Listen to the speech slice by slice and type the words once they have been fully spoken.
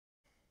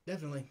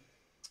Definitely.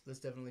 Let's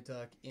definitely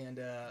talk. And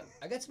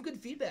I got some good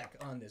feedback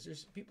on this.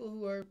 There's people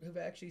who've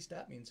actually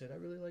stopped me and said I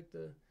really like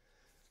the.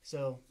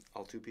 So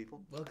All two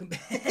people? welcome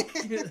back.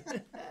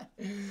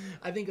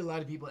 I think a lot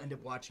of people end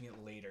up watching it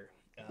later.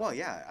 Well,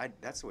 yeah,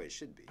 that's the way it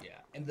should be. Yeah,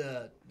 and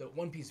the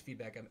one piece of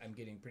feedback I'm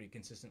getting pretty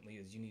consistently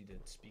is you need to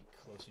speak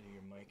closer to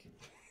your mic.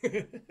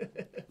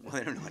 Well,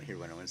 I don't know how to hear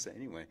what I want to say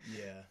anyway.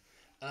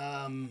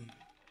 Yeah.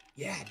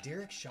 Yeah,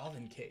 Derek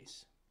Chauvin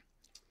case.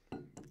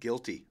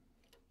 Guilty.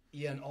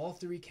 Yeah, on all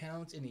three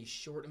counts in a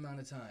short amount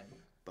of time.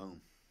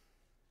 Boom.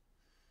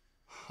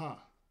 Huh.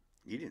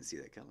 You didn't see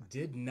that coming.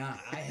 Did not.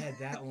 I had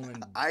that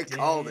one I dead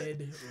called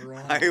it.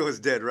 wrong. I was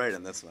dead right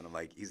on this one. I'm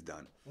like, he's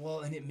done. Well,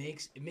 and it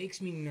makes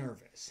me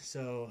nervous.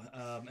 So,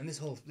 and this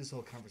whole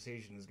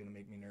conversation is going to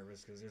make me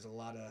nervous because there's a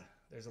lot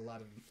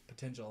of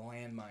potential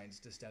landmines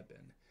to step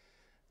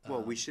in.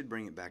 Well, we should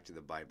bring it back to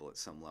the Bible at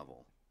some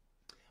level.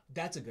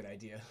 That's a good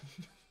idea.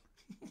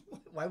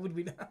 Why would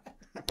we not?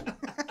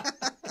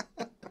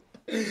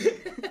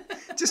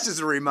 Just as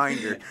a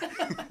reminder.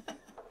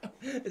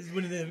 This is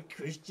one of the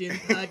Christian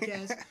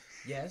podcasts.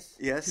 Yes.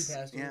 Yes. Two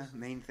pastors. Yeah.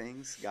 Main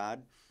things.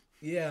 God.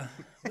 Yeah.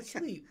 What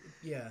should we?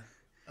 Yeah.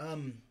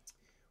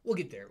 We'll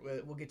get there.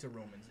 We'll get to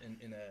Romans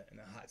in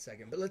a hot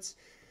second. But let's.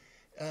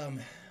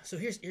 So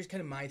here's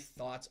kind of my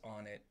thoughts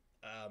on it.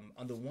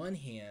 On the one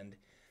hand,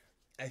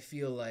 I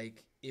feel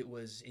like it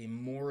was a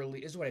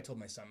morally. This is what I told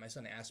my son. My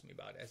son asked me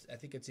about it. I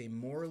think it's a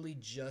morally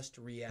just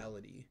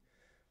reality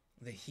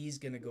that he's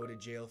going to go to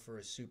jail for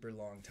a super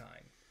long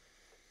time.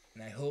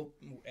 And I hope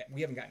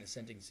we haven't gotten a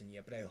sentencing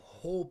yet, but I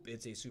hope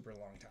it's a super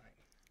long time.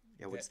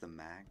 Yeah. What's the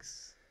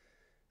max?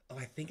 Oh,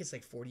 I think it's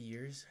like 40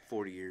 years.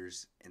 40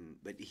 years,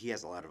 but he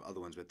has a lot of other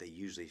ones, but they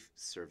usually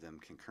serve them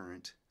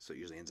concurrent, so it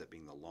usually ends up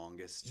being the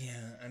longest.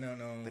 Yeah, I don't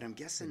know. But I'm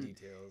guessing the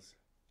details.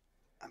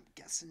 I'm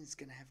guessing he's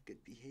gonna have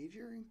good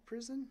behavior in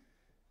prison.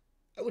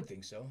 I would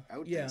think so. I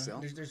would think so.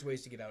 There's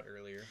ways to get out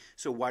earlier.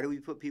 So why do we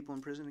put people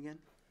in prison again?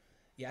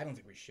 Yeah, I don't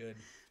think we should.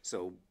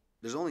 So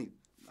there's only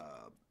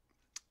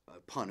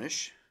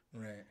punish,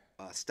 Right.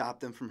 Stop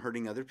them from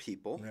hurting other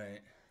people. Right.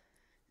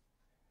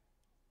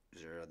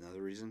 Is there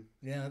another reason?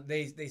 Yeah,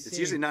 they say It's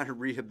usually not a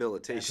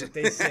rehabilitation.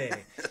 that's what they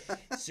say.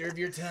 Serve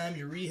your time.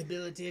 You're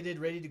rehabilitated,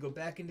 ready to go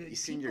back into. You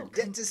seen your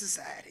debt to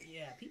society.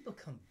 Yeah, people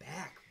come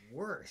back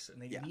worse,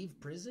 and they leave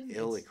prison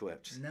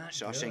Ill-equipped. Not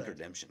Shawshank good.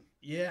 Redemption.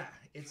 Yeah,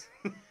 it's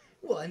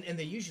well, and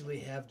they usually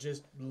have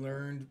just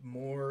learned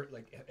more,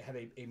 like have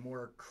a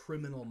more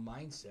criminal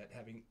mindset.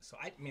 I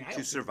mean, I To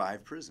don't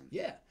survive prison.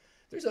 Yeah,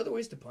 there's other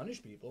ways to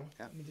punish people.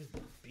 Yeah. I mean, just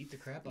beat the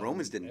crap out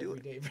Romans of them didn't do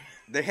every it. day.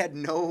 They had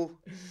no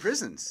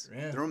prisons.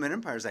 Yeah. The Roman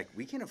Empire's like,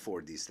 we can't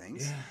afford these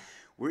things.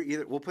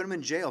 Yeah. We'll put them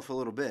in jail for a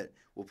little bit.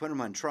 We'll put them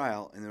on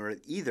trial, and they're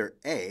either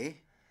A,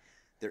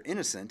 they're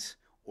innocent,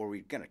 or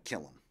we're gonna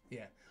kill them.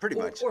 Yeah, Pretty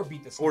much. or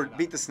beat the snot out of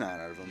them. snot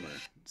out of them, or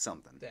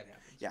something. That happens.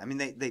 Yeah, I mean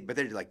but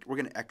they're like, we're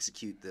gonna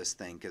execute this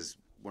thing because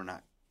we're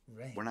not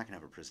Right. gonna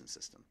have a prison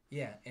system.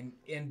 Yeah, and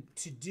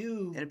to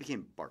do And it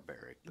became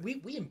barbaric.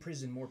 we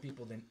imprison more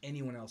people than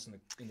anyone else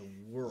in the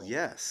world.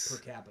 Yes. Per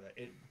capita,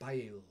 by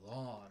a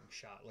long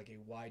shot, like a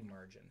wide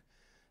margin,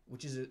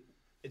 which is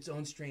its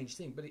own strange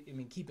thing. But I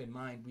mean, keep in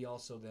mind, we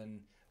also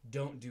then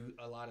don't do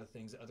a lot of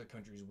things that other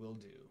countries will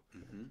do,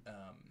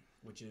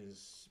 which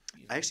is.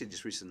 I actually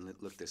just recently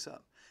looked this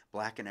up.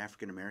 Black and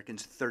African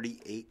Americans,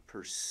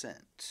 38%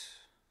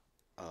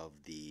 of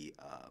the,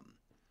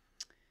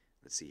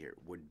 let's see here,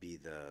 would be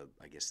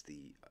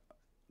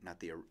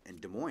in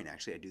Des Moines,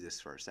 actually, I do this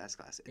for our stats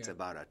class. It's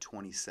about a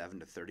 27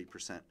 to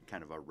 30%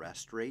 kind of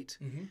arrest rate,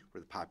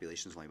 where the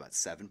population is only about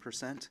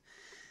 7%.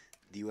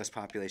 The U.S.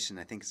 population,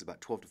 I think, is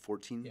about 12 to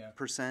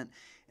 14%.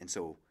 And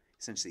so,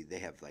 essentially, they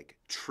have like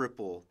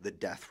triple the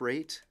death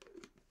rate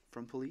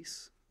from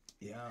police.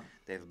 Yeah.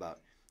 They have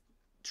about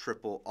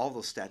triple, all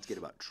those stats get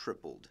about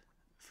tripled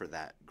for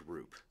that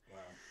group. Wow.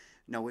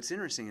 Now, what's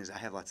interesting is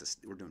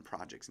we're doing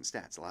projects and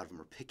stats. A lot of them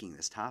are picking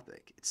this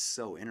topic. It's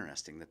so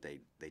interesting that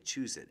they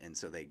choose it. And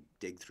so they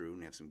dig through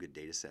and have some good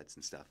data sets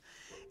and stuff.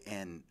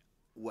 And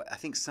what I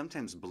think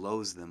sometimes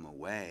blows them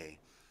away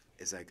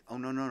is like, oh,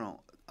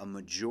 no. A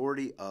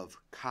majority of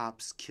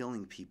cops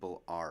killing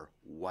people are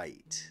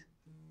white.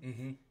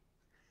 Mm-hmm.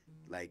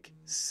 Like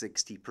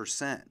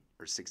 60%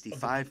 or 65%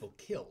 Of the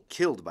people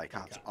killed by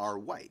cops are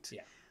white.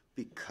 Yeah.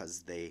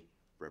 Because they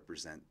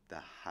represent the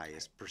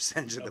highest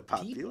percentage of the people,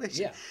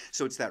 population. yeah.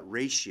 So it's that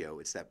ratio,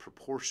 it's that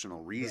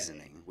proportional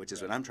reasoning, which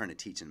is what I'm trying to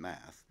teach in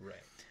math. Right.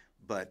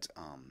 But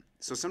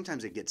so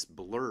sometimes it gets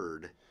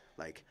blurred,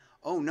 like,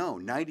 oh no,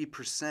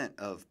 90%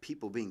 of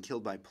people being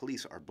killed by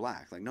police are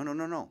black. Like,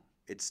 no.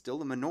 It's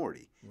still a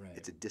minority. Right.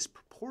 It's a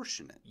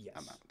disproportionate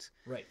amount.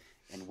 Right.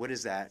 And what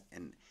is that?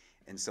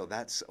 And so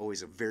that's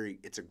always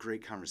it's a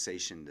great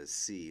conversation to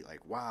see,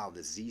 like, wow,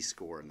 the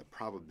Z-score and the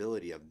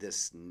probability of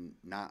this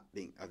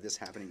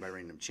happening by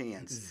random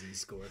chance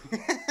Z-score.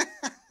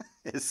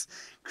 is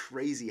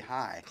crazy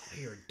high.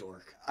 Oh, you're a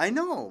dork. I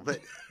know,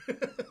 but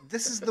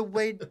this is the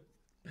way.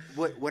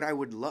 What I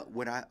would love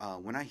when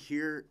I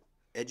hear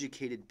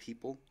educated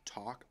people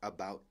talk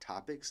about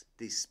topics,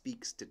 they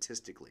speak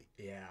statistically.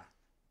 Yeah.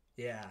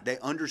 Yeah. They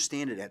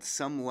understand it at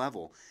some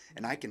level,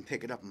 and I can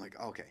pick it up. I'm like,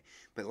 okay.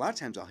 But a lot of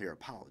times I'll hear a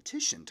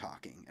politician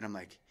talking, and I'm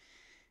like,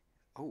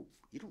 oh,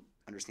 you don't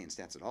understand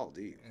stats at all,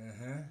 do you?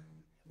 Uh-huh.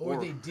 Or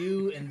they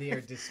do, and they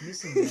are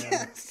dismissing them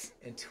Yes.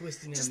 and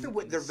twisting them. Just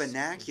their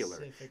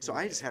vernacular. So way.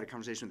 I just had a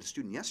conversation with a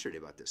student yesterday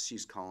about this.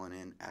 She's calling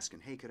in,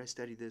 asking, hey, could I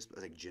study this?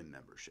 Like gym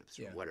memberships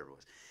or whatever it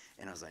was.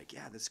 And I was like,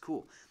 yeah, that's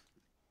cool.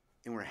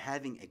 And we're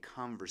having a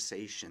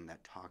conversation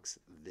that talks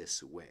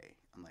this way.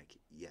 I'm like,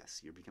 yes,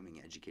 you're becoming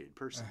an educated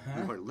person.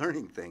 You are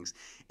learning things.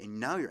 And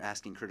now you're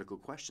asking critical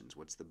questions.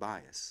 What's the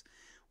bias?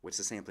 What's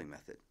the sampling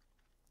method?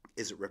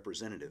 Is it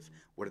representative?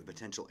 What are the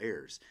potential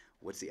errors?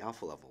 What's the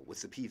alpha level?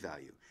 What's the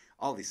p-value?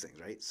 All these things,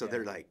 right? So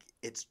they're like,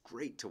 it's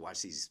great to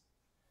watch these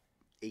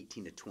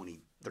 18 to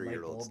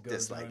 23-year-olds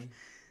just like,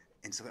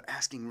 and so they're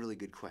asking really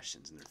good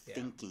questions and they're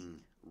thinking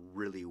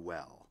really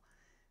well.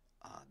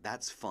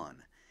 That's fun.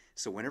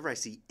 So whenever I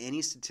see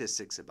any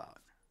statistics about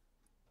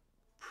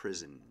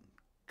prison,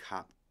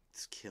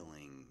 cops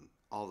killing,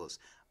 all those,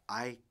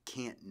 I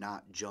can't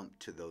not jump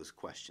to those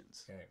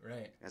questions.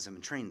 Right. As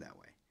I'm trained that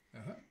way.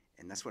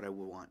 And that's what I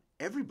will want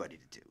everybody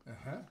to do.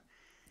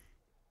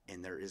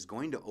 And there is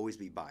going to always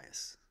be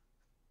bias.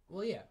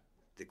 Well, yeah.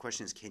 The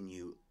question is, can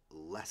you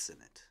lessen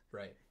it?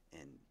 Right.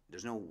 And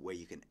there's no way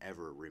you can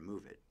ever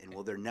remove it. And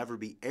will there never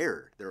be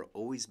error? There will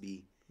always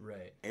be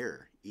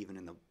error, even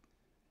in the,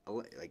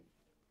 like,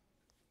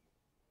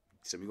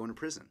 somebody going to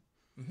prison.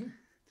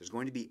 There's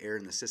going to be error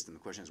in the system. The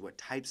question is, what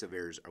types of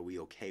errors are we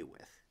okay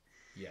with?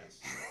 Yes,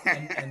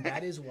 and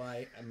that is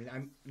why, I mean,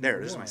 I'm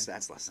there's my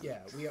stats lesson.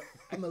 Yeah,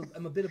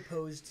 I'm a bit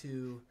opposed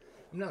to.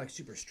 I'm not like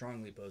super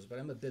strongly opposed, but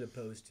I'm a bit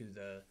opposed to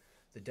the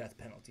death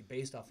penalty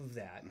based off of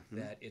that.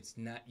 That it's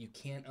not, you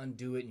can't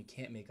undo it and you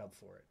can't make up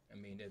for it. I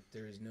mean,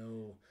 there is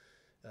no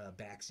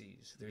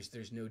backsies.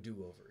 There's no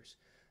do-overs.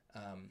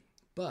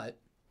 But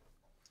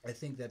I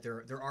think that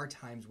there are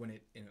times when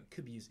it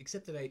could be used.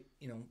 Except that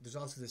there's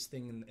also this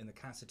thing in the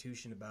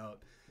Constitution about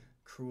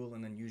cruel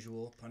and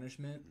unusual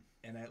punishment.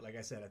 And like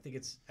I said, I think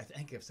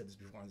I've said this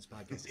before on this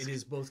podcast. It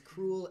is both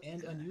cruel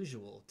and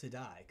unusual to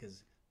die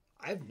because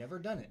I've never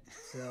done it.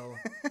 So,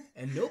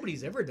 and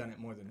nobody's ever done it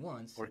more than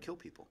once. Or kill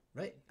people.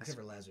 Right. Except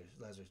for Lazarus.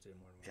 Lazarus did it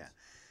more than once.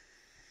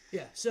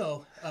 Yeah. Yeah.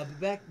 So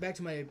back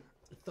to my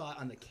thought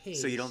on the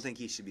case. So you don't think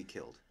he should be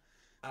killed?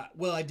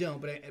 Well, I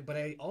don't, but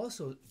I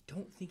also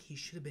don't think he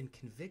should have been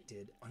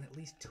convicted on at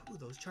least 2 of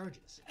those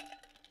charges.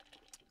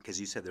 Because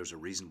you said there was a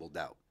reasonable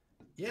doubt.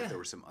 Yeah. That there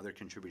were some other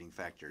contributing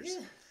factors.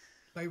 Yeah.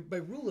 By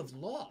rule of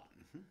law.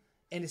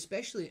 And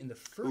especially in the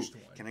first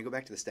one. Can I go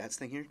back to the stats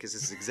thing here? Because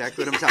this is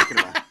exactly what I'm talking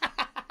about.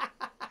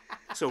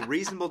 So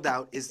reasonable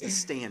doubt is the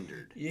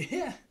standard.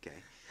 Yeah. Okay.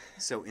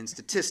 So in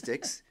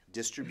statistics,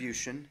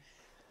 distribution,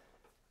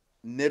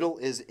 middle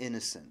is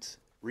innocent.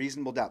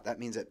 Reasonable doubt. That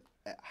means that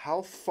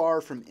how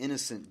far from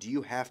innocent do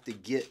you have to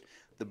get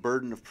the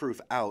burden of proof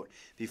out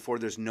before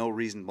there's no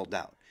reasonable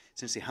doubt?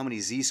 Essentially, how many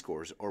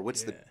z-scores or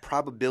what's the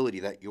probability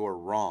that you're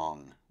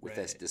wrong with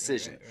this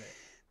decision? Right.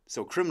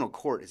 So criminal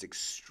court is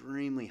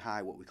extremely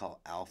high, what we call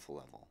alpha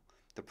level.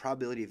 The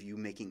probability of you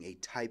making a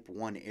type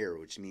 1 error,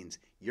 which means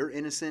you're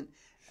innocent,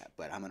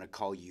 but I'm going to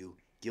call you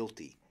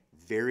guilty.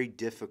 Very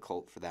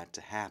difficult for that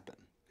to happen.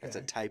 That's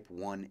a type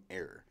 1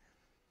 error.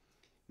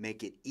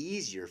 Make it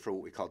easier for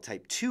what we call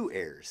type 2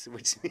 errors,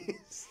 which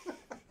means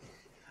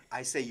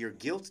I say you're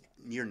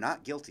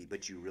not guilty,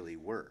 but you really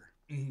were.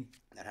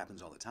 That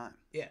happens all the time.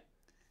 Yeah.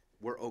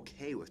 We're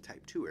okay with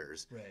type 2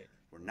 errors. Right.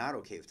 We're not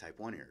okay with type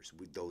 1 errors.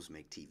 Those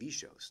make TV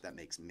shows. That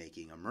makes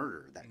Making a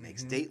Murder. That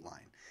makes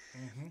Dateline.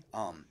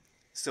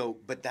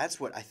 But that's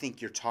what I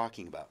think you're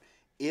talking about.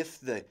 If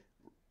the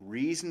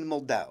reasonable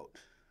doubt,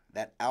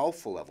 that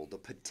alpha level, the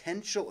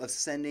potential of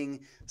sending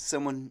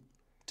someone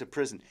to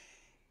prison,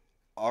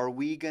 are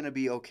we going to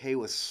be okay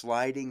with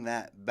sliding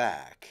that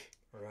back?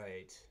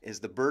 Right. Is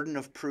the burden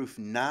of proof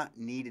not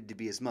needed to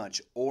be as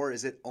much, or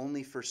is it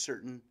only for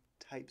certain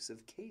types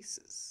of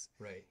cases?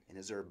 Right. And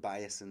is there a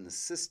bias in the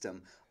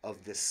system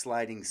of this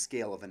sliding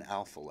scale of an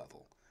alpha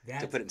level?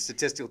 To put it in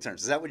statistical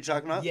terms. Is that what you're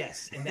talking about?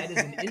 Yes, and that is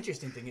an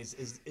interesting thing.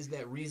 Is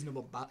that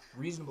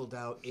reasonable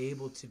doubt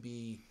able to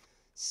be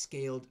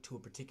scaled to a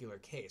particular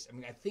case? I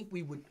mean, I think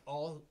we would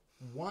all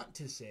want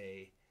to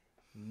say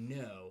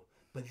no,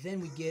 but then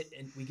we get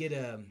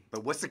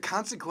But what's the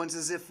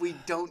consequences if we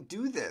don't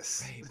do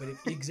this? Right, but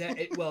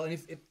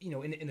if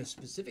in a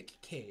specific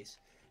case,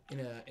 in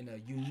a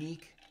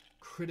unique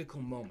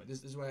critical moment.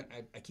 This is what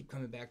I keep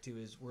coming back to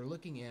is we're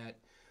looking at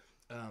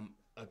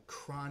a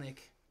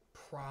chronic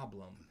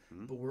problem,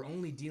 but we're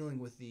only dealing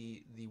with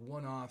the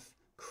one-off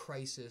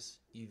crisis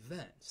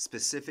events.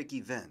 Specific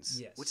events.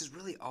 Yes. Which is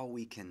really all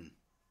we can.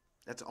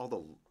 That's all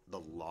the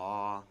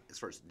law, as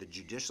far as the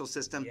judicial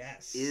system,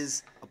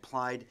 is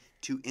applied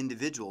to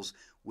individuals,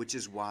 which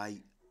is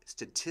why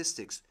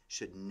statistics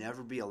should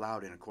never be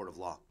allowed in a court of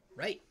law.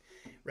 Right.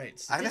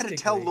 I've had to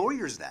tell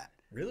lawyers that.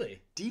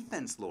 Really?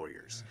 Defense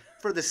lawyers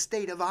for the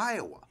state of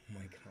Iowa. Oh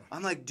my God.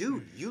 I'm like,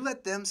 dude, you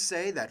let them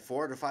say that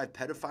 4 out of 5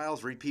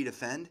 pedophiles repeat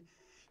offend?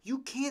 You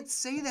can't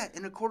say that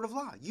in a court of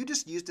law. You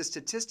just used a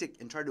statistic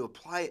and tried to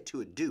apply it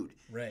to a dude.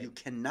 Right. You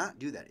cannot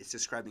do that. It's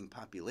describing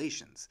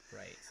populations.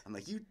 Right. I'm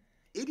like, you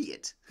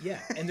idiot. Yeah,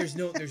 and there's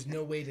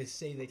no way to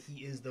say that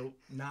he is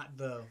not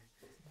the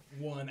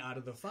one out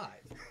of the 5.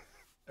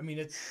 I mean,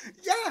 it's...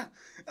 Yeah.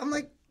 I'm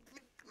like...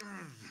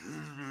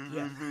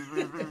 Yeah.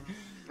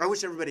 I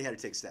wish everybody had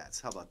to take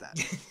stats. How about that?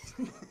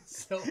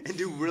 And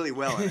do really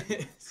well in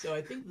it. So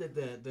I think that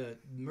the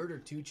murder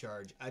 2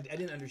 charge, I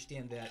didn't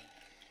understand that.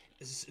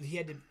 He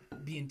had to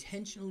be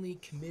intentionally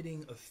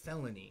committing a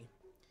felony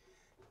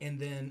and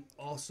then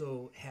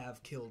also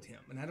have killed him.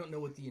 And I don't know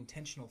what the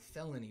intentional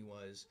felony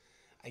was.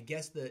 I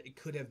guess that it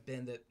could have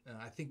been that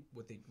I think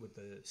what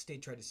the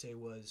state tried to say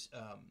was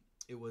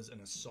it was an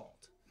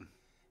assault.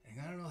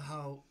 And I don't know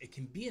how it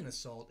can be an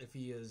assault if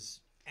he is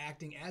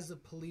acting as a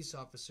police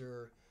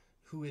officer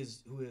who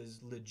is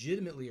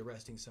legitimately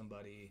arresting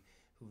somebody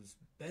who's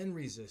been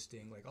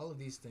resisting, like all of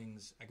these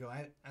things.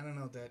 I don't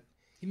know that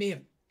he may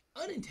have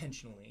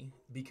unintentionally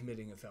be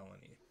committing a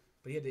felony,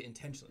 but he had to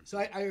intentionally. So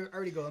I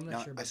already go, I'm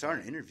not sure about I saw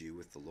an interview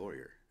with the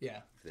lawyer. Yeah.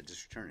 For the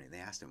district attorney. They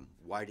asked him,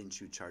 why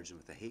didn't you charge him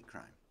with a hate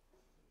crime?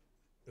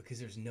 Because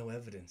there's no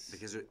evidence.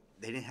 Because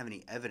they didn't have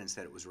any evidence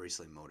that it was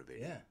racially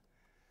motivated. Yeah.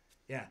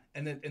 Yeah,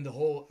 and the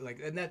whole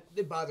that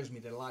it bothers me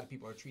that a lot of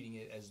people are treating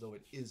it as though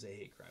it is a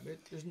hate crime.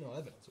 There's no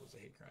evidence it was a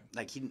hate crime.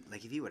 Like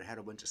if he would have had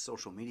a bunch of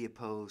social media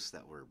posts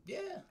that were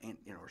and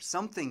or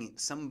something,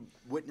 some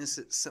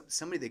witnesses,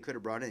 somebody they could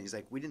have brought in. He's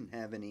like, we didn't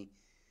have any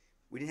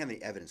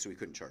evidence, so we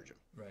couldn't charge him.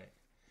 Right,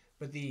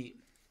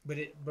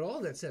 but all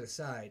that set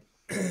aside,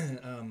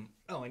 and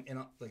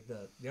like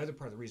the other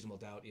part of the reasonable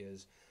doubt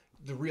is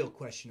the real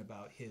question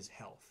about his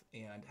health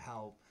and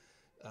how.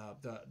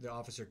 The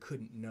officer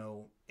couldn't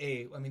know.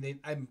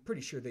 I'm pretty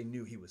sure they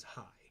knew he was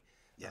high.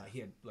 Yeah. He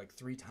had like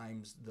 3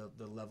 times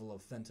the level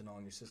of fentanyl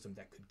in your system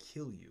that could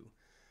kill you.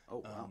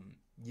 Oh, wow.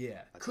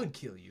 Yeah, could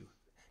kill you.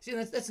 See,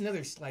 that's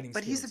another sliding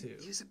scale too.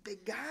 But he's a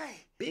big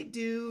guy. Big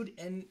dude,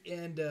 and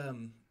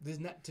there's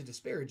not to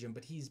disparage him,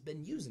 but he's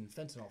been using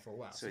fentanyl for a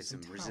while. So he's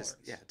some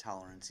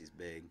tolerance. He's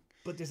big.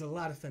 But there's a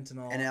lot of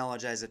fentanyl. And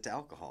analogize it to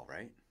alcohol,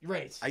 right?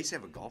 Right. I used to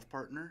have a golf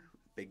partner,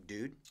 big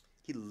dude.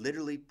 He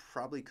literally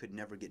probably could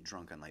never get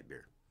drunk on light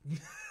beer.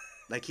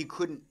 Like he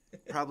couldn't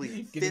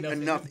probably fit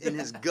enough in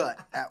his gut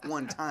at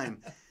one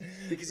time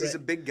because he's a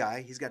big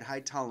guy. He's got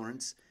high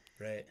tolerance.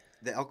 Right.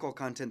 The alcohol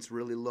content's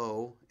really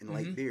low in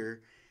light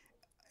beer.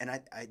 And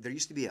there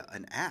used to be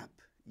an app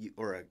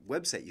or a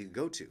website you could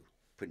go to.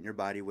 Put in your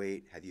body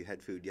weight. Have you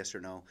had food? Yes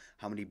or no?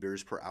 How many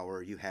beers per hour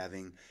are you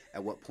having?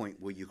 At what point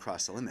will you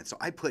cross the limit? So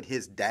I put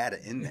his data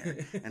in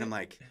there. And I'm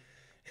like...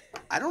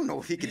 I don't know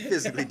if he could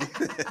physically do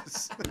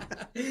this.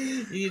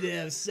 You need to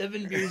have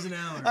 7 beers an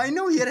hour. I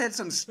know he had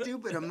some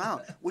stupid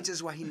amount, which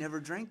is why he never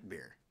drank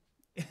beer.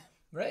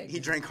 Right. He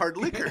drank hard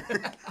liquor.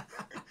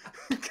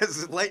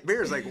 Because light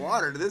beer is like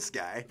water to this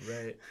guy.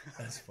 Right.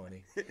 That's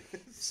funny.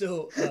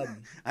 So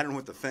I don't know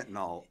what the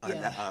fentanyl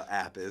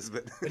app is,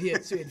 but he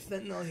had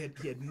fentanyl,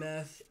 he had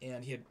meth,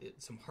 and he had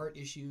some heart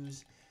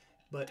issues.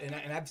 But and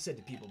I've said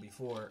to people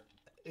before,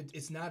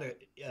 it's not a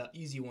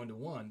easy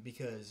 1-to-1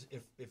 because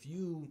if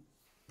you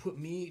put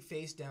me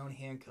face down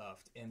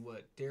handcuffed and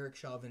what Derek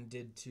Chauvin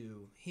did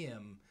to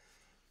him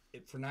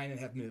for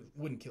 9.5 minutes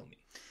wouldn't kill me.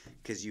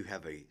 Because you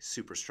have a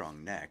super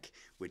strong neck,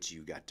 which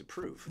you got to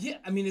prove. Yeah,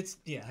 I mean,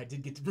 I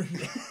did get to prove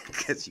that.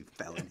 Because you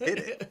fell and hit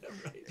it.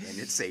 Right. And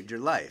it saved your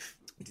life.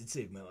 It did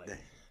save my life.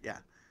 Yeah.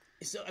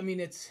 So, I mean,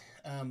 it's,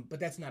 but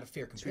that's not a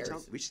fair comparison.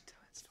 We should tell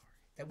that story.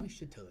 We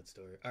should tell that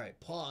story. All right,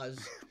 pause.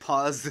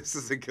 Pause. This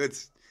is a good,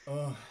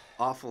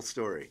 awful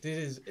story. It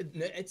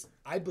is.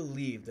 I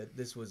believe that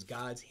this was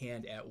God's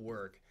hand at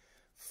work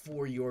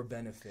for your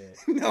benefit.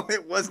 No,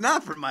 it was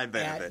not for my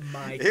benefit. At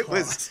my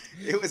cost.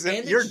 It was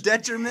your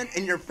detriment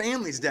and your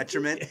family's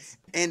detriment, yes.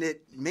 And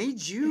it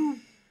made you.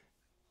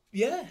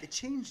 Yeah. It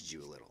changed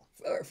you a little.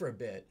 For a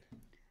bit.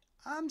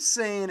 I'm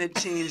saying it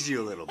changed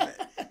you a little bit.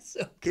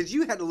 Because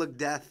you had to look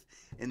death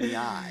in the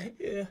eye.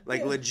 Yeah.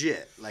 Like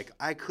legit. Like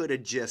I could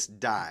have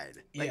just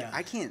died. Like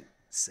I can't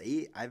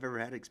say I've ever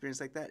had an experience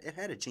like that. It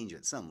had to change you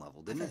at some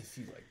level, didn't it? I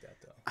feel like that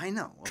though. I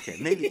know. Okay,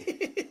 maybe.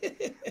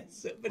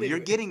 Anyway. You're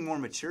getting more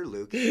mature,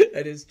 Luke.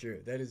 That is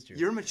true.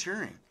 You're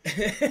maturing.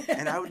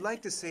 And I would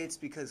like to say it's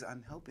because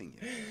I'm helping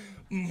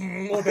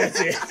you. Well, that's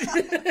it.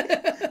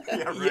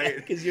 Yeah, right.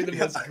 Because you're the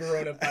most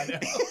grown up I know.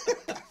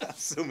 I'm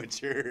so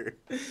mature.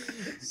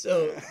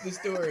 So the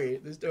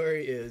story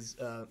is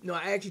no,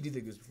 I actually do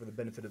think it was for the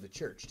benefit of the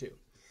church too.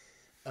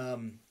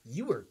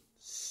 You were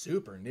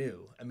super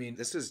new. I mean,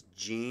 this was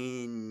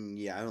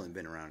I've only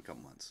been around a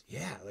couple months.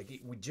 Yeah,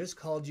 like we just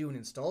called you and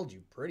installed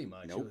you pretty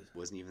much. Nope,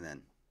 wasn't even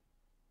then.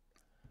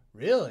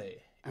 Really?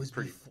 It was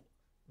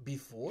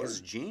before? It was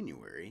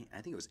January.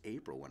 I think it was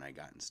April when I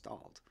got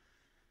installed.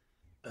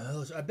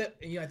 Oh, so I bet,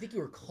 I think you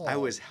were called. I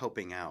was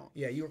helping out.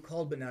 Yeah, you were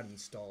called but not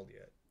installed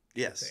yet.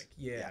 Yes. I think.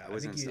 Yeah, I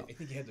was installed. I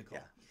think you had the call.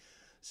 Yeah.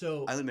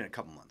 So I only been a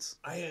couple months.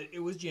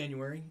 It was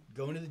January,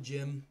 going to the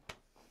gym,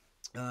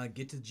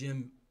 get to the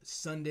gym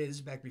Sunday, this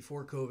is back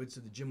before COVID,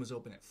 so the gym was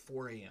open at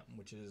 4 a.m.,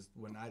 which is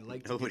when I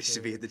like to Nobody get should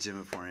there. be at the gym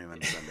at 4 a.m.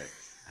 on Sunday.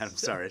 I'm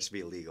sorry, it should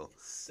be illegal.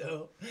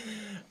 So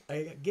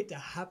I get to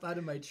hop out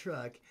of my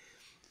truck,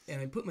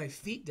 and I put my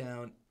feet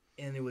down,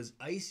 and it was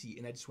icy,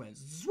 and I just went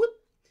swoop.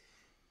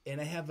 And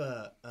I have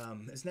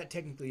it's not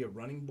technically a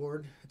running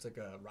board. It's like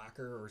a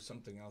rocker or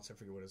something else. I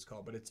forget what it's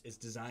called, but it's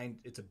designed.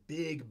 It's a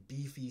big,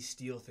 beefy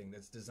steel thing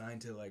that's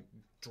designed to like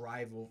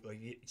drive over,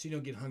 like, so you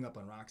don't get hung up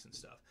on rocks and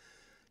stuff.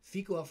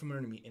 Feet go out from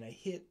under me, and I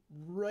hit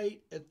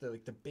right at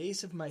the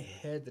base of my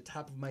head, the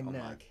top of my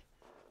neck,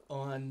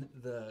 on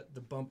the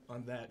bump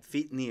on that.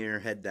 Feet in the air,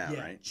 head down,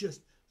 Yeah, right?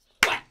 just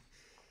whack!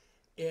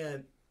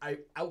 And I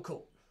out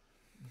cold,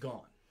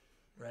 gone,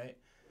 right?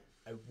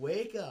 I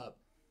wake up,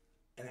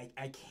 and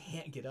I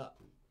can't get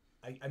up.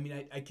 I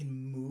mean, I can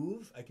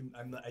move.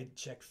 I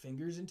check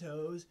fingers and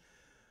toes,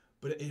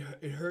 but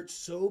it hurts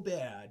so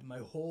bad. My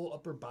whole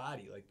upper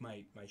body, like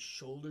my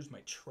shoulders, my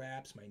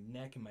traps, my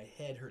neck, and my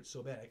head hurt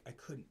so bad. I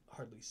couldn't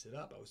hardly sit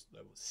up. I was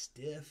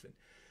stiff,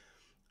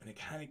 and it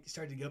kind of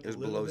started to get up a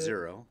little bit. It was below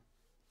zero.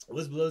 It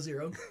was below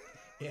zero.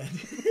 And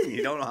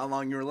you don't know how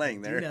long you were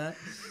laying there. Do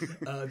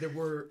not.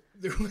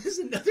 There was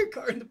another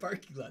car in the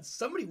parking lot.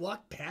 Somebody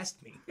walked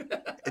past me.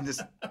 And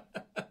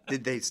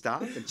did they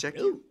stop and check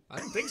No, you? I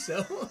don't think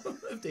so.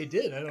 If they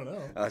did, I don't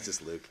know. Oh, that's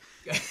just Luke.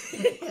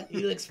 He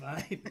looks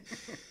fine.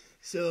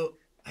 So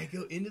I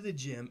go into the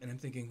gym, and I'm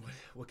thinking,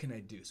 what can I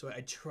do? So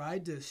I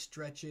tried to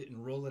stretch it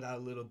and roll it out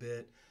a little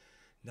bit.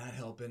 Not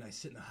helping. I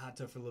sit in the hot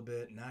tub for a little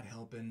bit. Not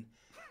helping.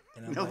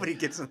 And I'm Nobody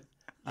gets in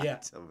the yeah.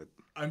 hot tub.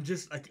 I'm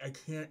just, I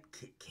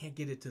can't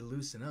get it to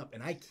loosen up.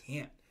 And I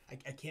can't.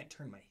 I can't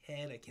turn my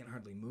head. I can't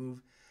hardly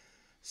move.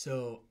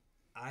 So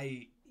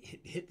I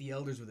hit the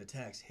elders with a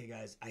text. Hey,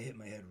 guys, I hit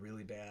my head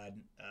really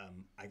bad.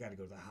 I got to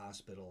go to the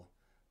hospital.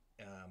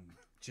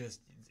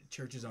 Just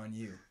church is on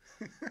you.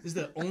 This is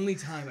the only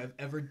time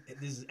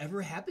this has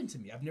ever happened to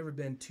me. I've never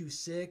been too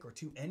sick or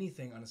too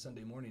anything on a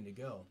Sunday morning to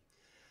go.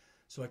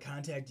 So I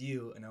contact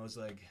you, and I was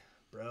like,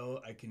 bro,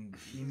 I can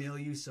email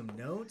you some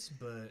notes,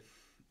 but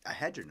I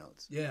had your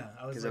notes. yeah,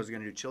 I was Because I was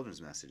going to do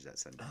children's message that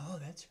Sunday. oh,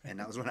 that's right. And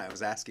that was when I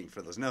was asking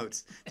for those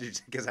notes.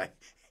 Because I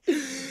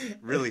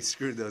really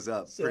screwed those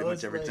up So pretty much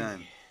it's every like,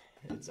 time.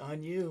 It's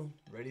on you.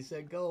 Ready,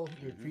 set, go.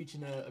 You're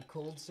preaching a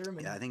cold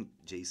sermon. Yeah, I think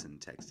Jason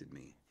texted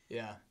me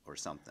Yeah. or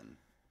something.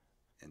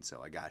 And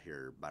so I got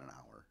here about an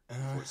hour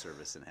before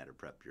service and had to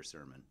prep your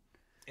sermon.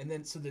 And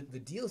then, so the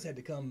deals had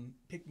to come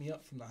pick me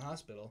up from the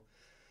hospital.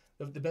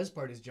 The best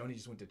part is Joni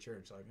just went to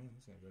church. Like, I'm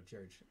just going to go to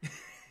church.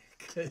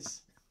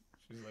 Because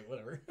she was like,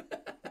 whatever.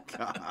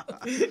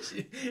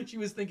 she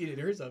was thinking it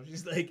herself.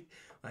 She's like,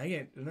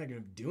 I'm not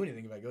going to do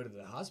anything if I go to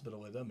the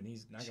hospital with him, and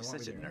he's not going to want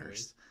me there. She's such a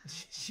nurse.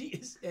 She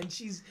is, and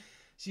she's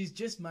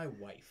just my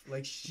wife.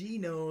 Like, she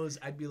knows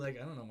I'd be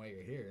like, I don't know why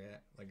you're here.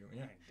 Like,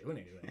 you're not doing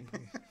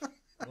anything.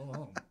 Go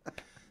home.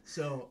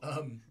 So,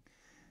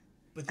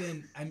 but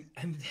then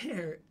I'm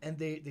there, and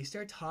they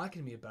start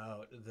talking to me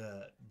about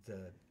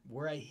the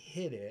where I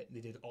hit it.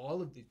 They did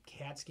all of the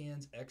CAT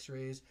scans,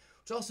 X-rays.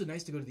 It's also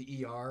nice to go to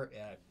the ER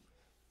at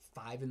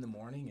 5 in the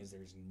morning, as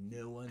there's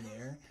no one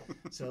there.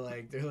 So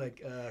like they're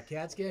like,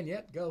 CAT scan,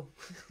 yep, go.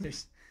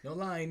 There's no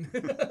line.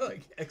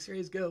 Like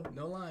X-rays, go,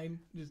 no line.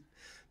 Just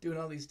doing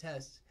all these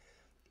tests,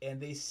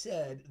 and they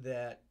said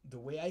that the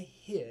way I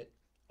hit,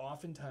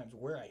 oftentimes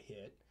where I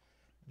hit,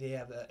 they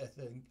have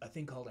a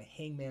thing called a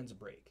hangman's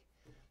break.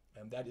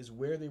 That is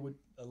where they would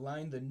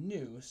align the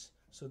noose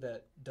so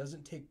that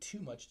doesn't take too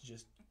much to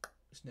just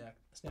snap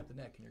the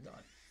neck and you're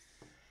gone.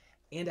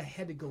 And I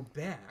had to go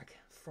back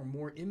for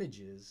more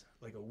images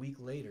like a week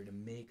later to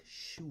make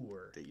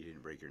sure That you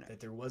didn't break your neck. that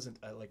there wasn't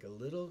a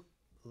little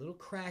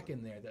crack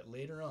in there that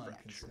later on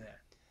can snap.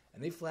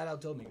 And they flat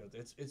out told me,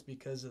 it's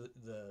because of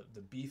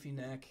the beefy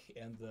neck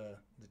and the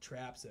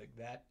traps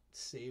that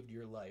saved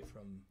your life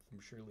from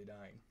surely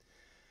dying.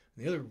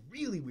 And the other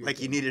really weird Like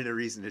thing, you needed a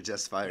reason to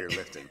justify your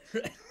lifting.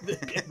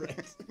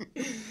 right.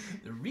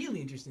 The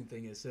really interesting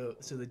thing is, so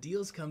the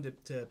deals come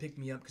to pick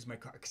me up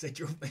because I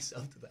drove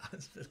myself to the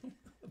hospital,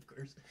 of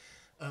course,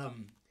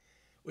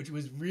 which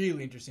was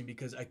really interesting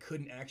because I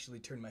couldn't actually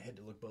turn my head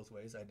to look both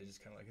ways. I had to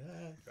just kind of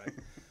like,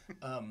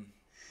 drive.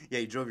 Yeah,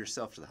 you drove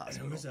yourself to the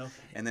hospital. myself.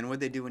 And then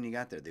what'd they do when you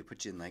got there? They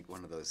put you in like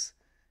one of those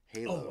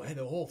halo. Oh, I had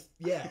the whole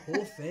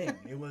thing.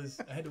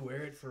 I had to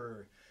wear it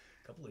for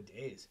a couple of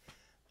days.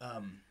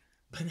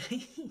 But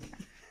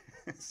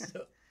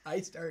so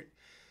I start.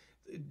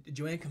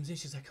 Joanne comes in.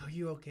 She's like, "Are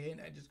you okay?"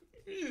 And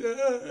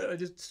I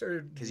just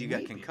started Because you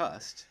got weeping.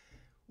 concussed.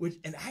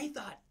 And I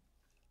thought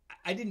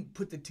I didn't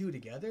put the two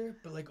together,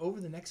 but like over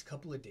the next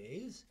couple of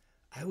days,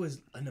 I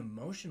was an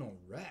emotional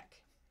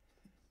wreck.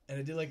 And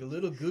I did like a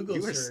little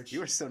Google search. You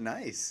were so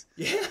nice.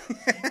 Yeah.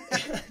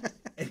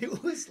 And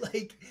it was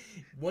like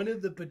one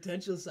of the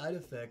potential side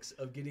effects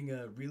of getting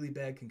a really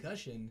bad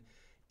concussion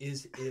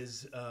is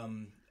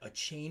a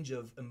change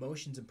of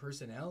emotions and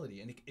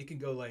personality. And it can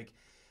go like,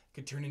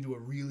 could turn into a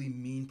really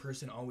mean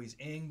person, always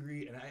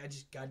angry. And I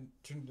just got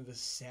turned into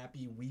this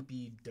sappy,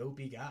 weepy,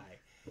 dopey guy.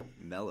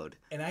 Mellowed.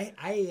 And I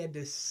had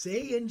to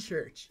say in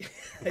church,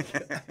 I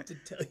have to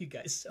tell you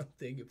guys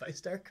something. If I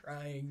start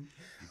crying,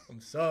 I'm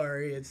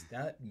sorry. It's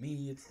not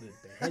me. It's the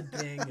head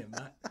thing.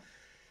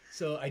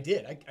 So I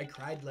did. I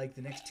cried like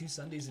the next 2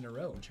 Sundays in a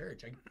row in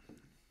church. I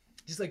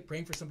just like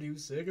praying for somebody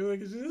who's sick. I'm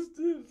like,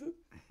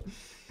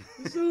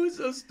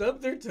 so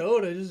stubbed their toe,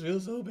 and I just feel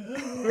so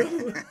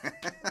bad.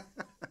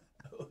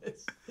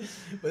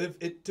 But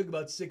it took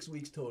about 6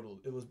 weeks total.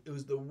 It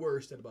was the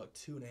worst at about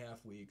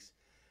 2.5 weeks,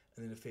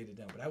 and then it faded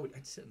down. But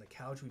I'd sit on the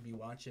couch. We'd be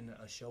watching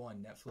a show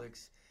on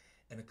Netflix,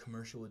 and a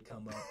commercial would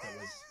come up that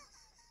was,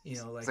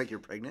 like it's like you're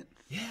pregnant.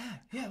 Yeah.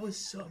 It was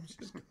so. I'm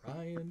just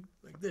crying.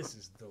 Like, this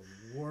is the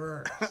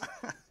worst. Oh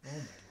my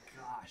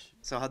gosh.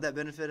 So how'd that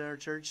benefit our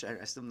church?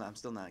 I'm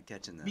still not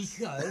catching this.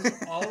 Because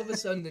all of a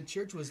sudden the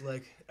church was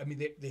like, I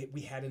mean,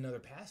 we had another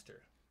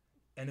pastor,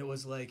 and it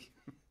was like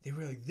they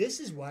were like,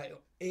 this is why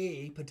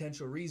a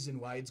potential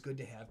reason why it's good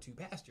to have 2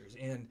 pastors,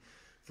 and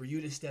for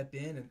you to step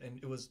in, and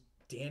it was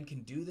Dan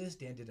can do this.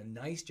 Dan did a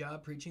nice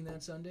job preaching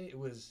that Sunday. It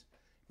was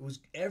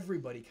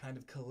everybody kind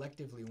of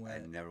collectively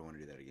went. I never want to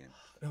do that again.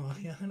 No,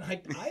 yeah, and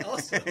I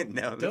also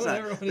no. don't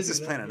ever want to do this is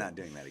that plan on again. not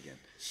doing that again.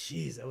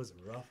 Jeez, that was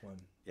a rough one.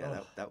 Yeah,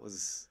 that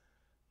was.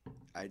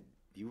 I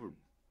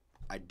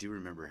do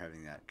remember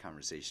having that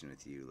conversation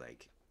with you.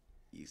 Like,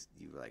 you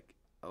were like,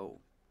 oh,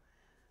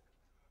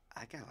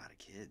 I got a lot of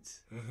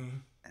kids,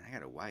 and I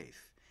got a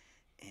wife,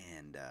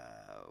 and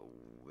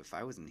if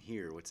I wasn't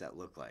here, what's that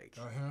look like?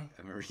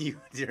 I remember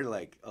you're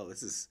like, oh,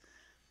 this is.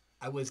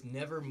 I was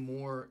never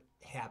more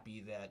happy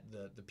that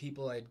the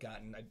people I'd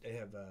gotten. I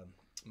have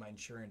my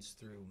insurance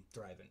through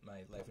Thrivent,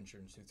 my life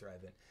insurance through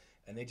Thrivent,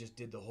 and they just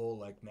did the whole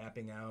like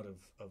mapping out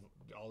of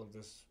all of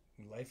this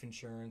life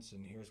insurance,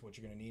 and here's what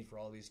you're going to need for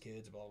all these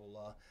kids, blah blah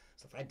blah.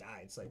 So if I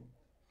die, it's like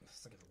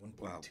a 1.2.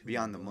 Well,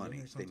 beyond the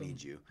money, they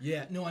need you.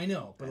 Yeah, no, I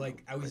know, but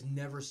I was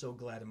never so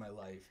glad in my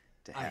life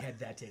I had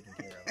that taken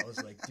care of. I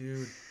was like,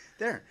 dude.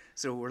 There.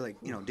 So we're like,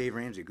 Dave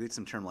Ramsey, get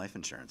some term life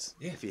insurance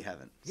if you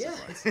haven't. Yeah,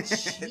 so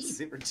it's cheap. It's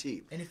super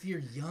cheap. And if you're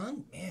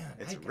young, man,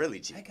 it's really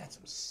cheap. I got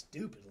some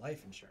stupid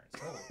life insurance.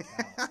 Holy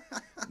cow.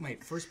 My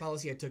first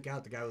policy I took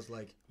out, the guy was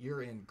like,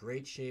 you're in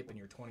great shape and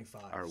you're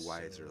 25. Our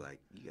wives are like,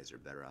 you guys are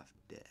better off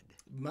dead.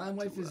 My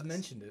wife has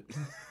mentioned it.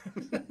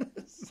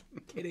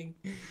 Kidding.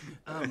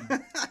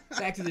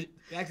 Back to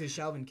the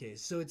Chauvin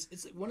case. So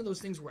it's one of those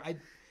things where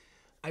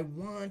I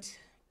want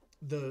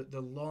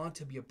the law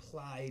to be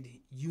applied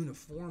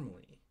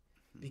uniformly,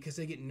 because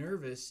I get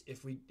nervous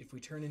if we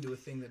turn into a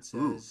thing that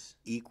says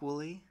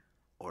equally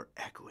or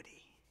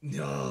equity.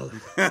 No,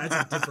 that's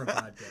a different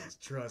podcast.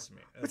 Trust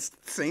me. It's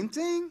the same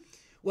thing.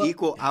 Well,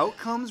 equal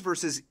outcomes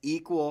versus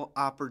equal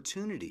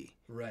opportunity.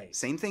 Right.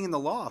 Same thing in the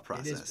law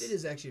process. It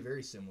is actually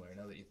very similar.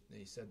 Now that you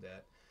said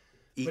that.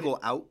 Equal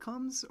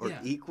outcomes or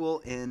equal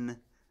in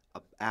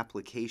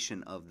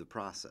application of the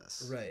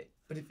process. Right.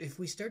 But if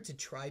we start to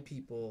try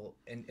people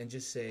and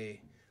just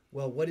say,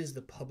 well, what is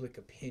the public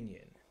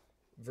opinion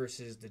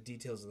versus the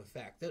details of the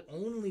fact, that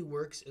only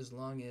works as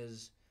long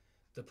as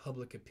the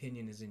public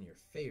opinion is in your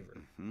favor.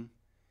 Mm-hmm.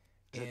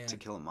 To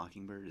Kill a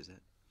Mockingbird, is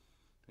that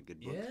a good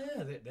book?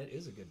 Yeah, that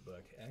is a good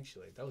book,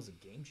 actually. That was a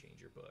game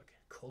changer book,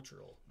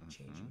 cultural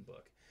changing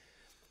book.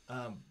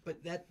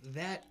 But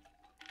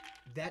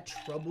that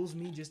troubles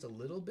me just a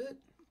little bit.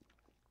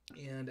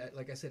 And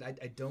like I said,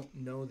 I don't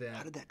know that.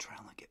 How did that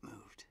trial not get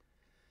moved?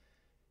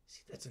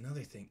 See, that's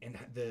another thing. And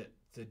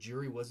the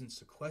jury wasn't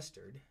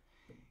sequestered.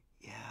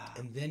 Yeah.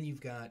 And then you've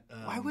got...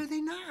 why were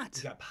they not?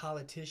 You've got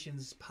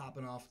politicians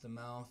popping off the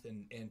mouth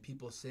and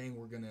people saying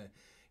we're going to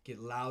get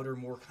louder,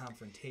 more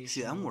confrontational.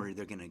 See, I'm worried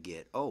they're going to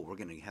get, we're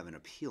going to have an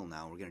appeal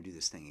now. We're going to do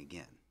this thing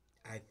again.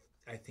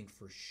 I think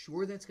for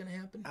sure that's going to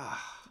happen.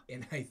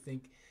 And I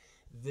think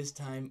this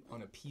time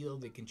on appeal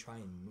they can try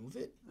and move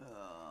it.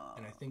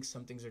 And I think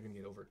some things are going to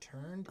get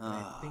overturned. And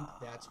I think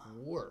that's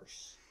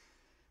worse.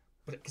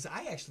 But because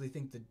I actually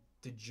think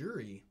the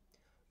jury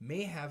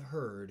may have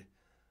heard,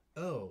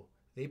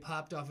 they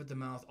popped off at the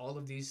mouth. All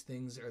of these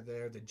things are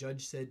there. The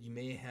judge said you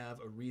may have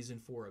a reason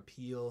for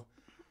appeal.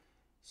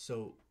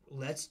 So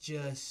let's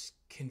just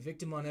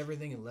convict him on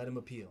everything and let him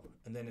appeal.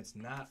 And then it's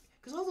not...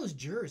 Because all those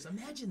jurors,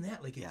 imagine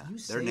that. Like if you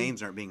say... Their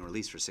names aren't being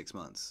released for 6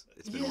 months.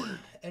 It's been ordered.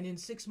 And in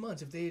 6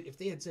 months, if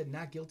they had said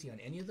not guilty on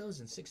any of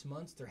those, in 6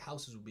 months, their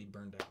houses would be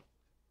burned out.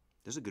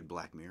 There's a good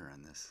Black Mirror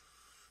on this.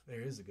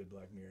 There is a good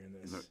Black Mirror in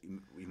this.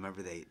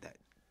 Remember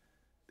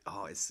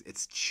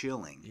it's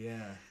chilling.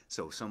 Yeah.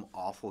 So some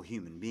awful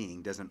human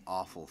being does an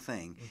awful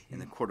thing in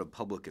the court of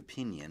public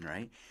opinion,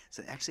 right?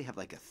 So they actually have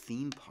like a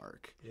theme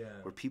park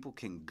where people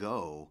can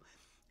go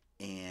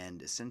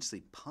and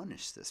essentially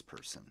punish this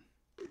person.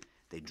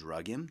 They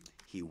drug him.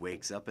 He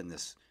wakes up in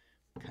this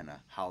kind of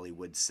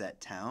Hollywood set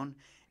town,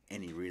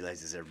 and he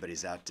realizes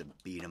everybody's out to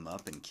beat him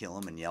up and kill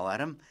him and yell at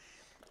him.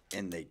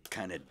 And they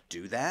kind of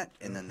do that,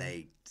 and then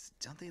they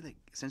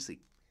essentially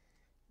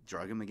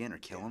drug him again or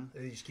kill him.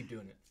 They just keep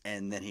doing it.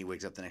 And then he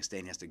wakes up the next day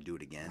and has to do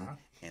it again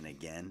and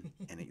again.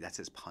 And that's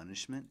his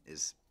punishment,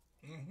 is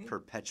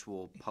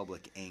perpetual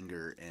public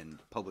anger and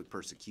public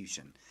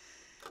persecution.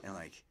 And,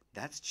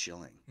 that's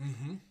chilling.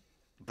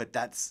 but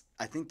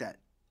I think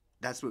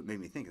that's what made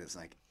me think of this.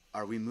 Like,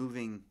 are we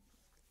moving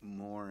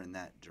more in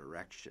that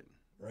direction?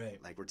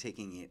 Right. Like, we're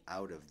taking it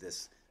out of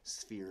this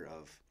sphere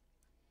of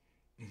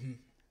Mm-hmm.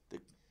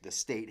 the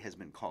state has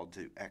been called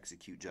to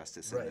execute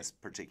justice in this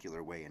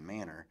particular way and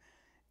manner,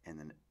 and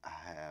then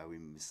we're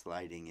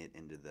sliding it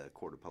into the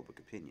court of public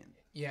opinion.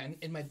 Yeah,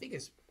 and my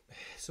biggest...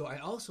 So I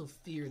also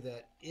fear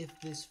that if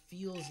this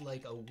feels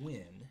like a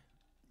win,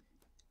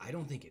 I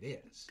don't think it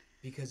is.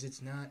 Because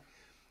it's not...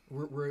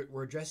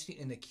 We're addressing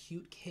an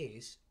acute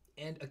case,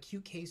 and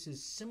acute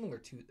cases similar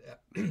to...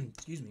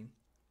 excuse me.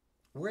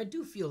 Where I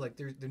do feel like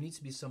there needs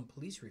to be some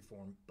police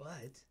reform,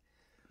 but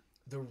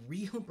the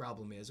real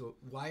problem is,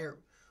 why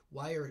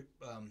are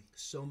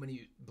so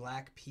many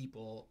black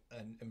people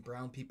and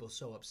brown people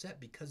so upset?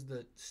 Because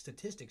the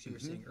statistics you were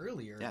saying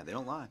earlier, Yeah, they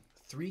don't lie.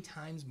 3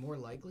 times more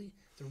likely.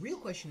 The real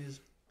question is,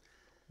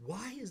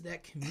 why is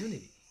that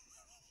community?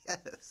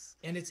 Yes.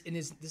 And this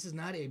is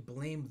not a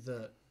blame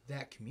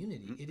that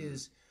community. It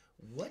is,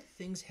 what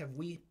things have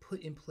we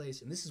put in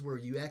place? And this is where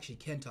you actually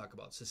can talk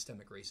about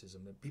systemic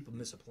racism. That people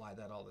misapply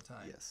that all the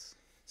time. Yes.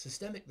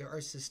 There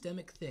are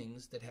systemic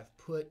things that have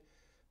put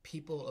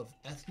people of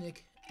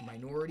ethnic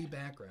minority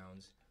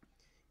backgrounds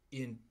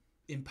in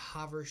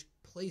impoverished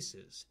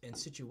places and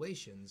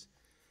situations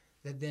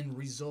that then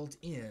result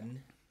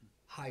in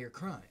higher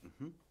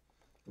crime,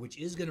 which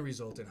is going to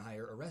result in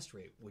higher arrest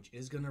rate, which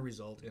is going to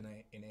result in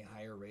a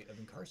higher rate of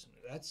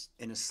incarceration. That's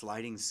in a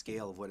sliding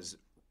scale of what is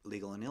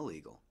legal and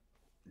illegal.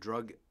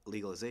 Drug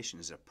legalization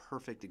is a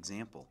perfect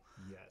example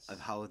of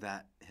how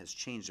that has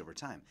changed over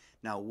time.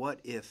 Now, what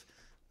if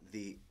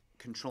the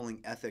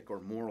controlling ethic or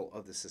moral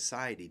of the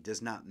society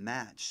does not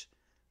match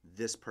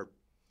this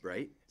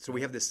right? So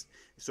we have this.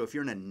 So if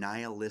you're in a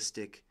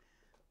nihilistic,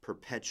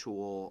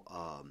 perpetual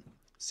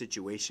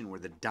situation where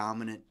the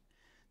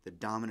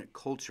dominant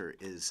culture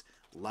is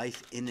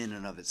life in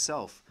and of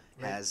itself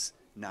has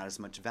not as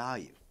much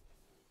value,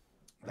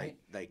 right.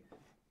 Like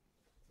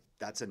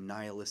that's a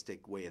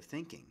nihilistic way of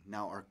thinking.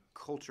 Now our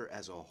culture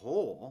as a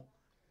whole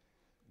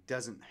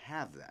doesn't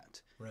have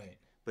that. Right.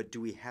 But do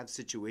we have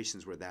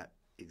situations where that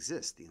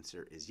exists? The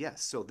answer is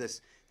yes. So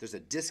there's a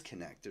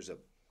disconnect.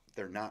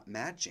 They're not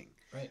matching.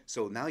 Right.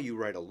 So now you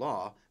write a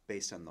law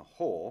based on the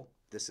whole.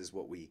 This is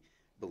what we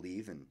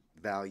believe and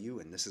value,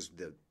 and this is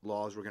the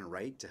laws we're going to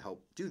write to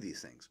help do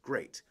these things.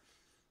 Great.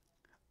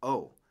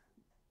 Oh,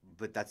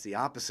 but that's the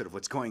opposite of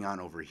what's going on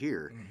over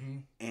here,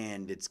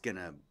 and it's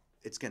gonna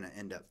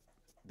end up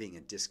being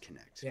a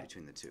disconnect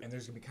between the two. And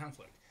there's going to be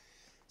conflict.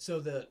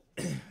 So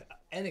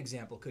an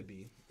example could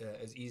be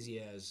as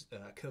easy as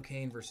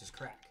cocaine versus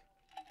crack.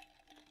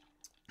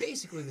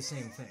 Basically the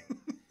same thing.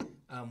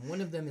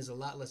 One of them is a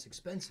lot less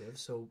expensive,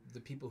 so the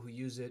people who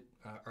use it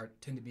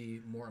tend to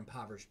be more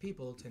impoverished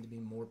people, tend to be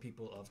more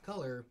people of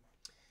color,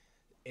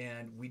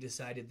 and we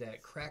decided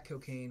that crack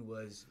cocaine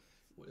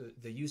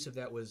the use of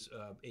that was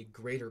a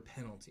greater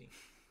penalty.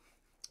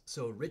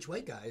 So rich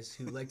white guys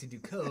who like to do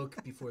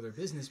coke before their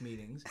business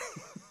meetings,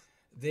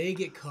 they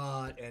get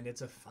caught and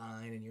it's a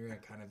fine and you're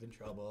kind of in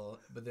trouble.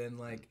 But then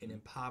like an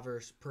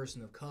impoverished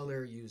person of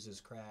color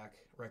uses crack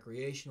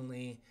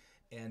recreationally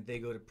and they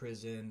go to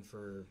prison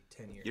for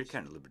 10 years. You're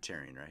kind of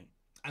libertarian, right?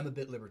 I'm a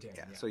bit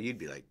libertarian. Yeah. So you'd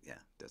be like,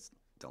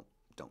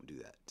 don't do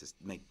that. Just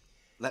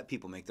let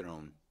people make their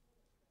own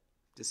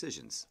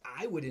decisions.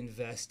 I would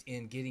invest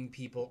in getting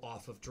people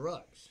off of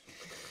drugs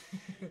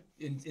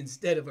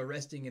instead of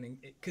arresting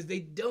because they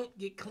don't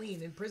get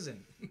clean in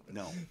prison.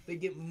 No. They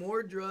get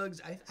more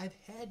drugs. I've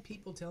had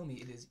people tell me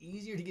it is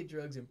easier to get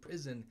drugs in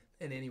prison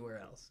than anywhere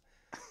else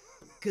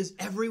because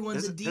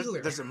everyone's a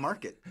dealer. There's a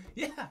market.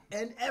 Yeah,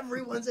 and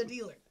everyone's a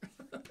dealer.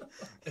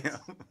 Yeah.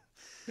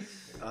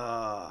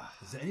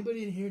 Does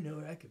anybody in here know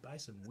where I could buy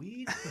some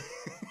weed?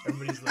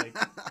 Everybody's like,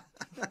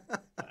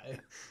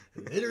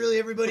 literally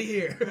everybody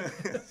here.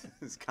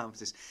 This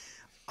competition.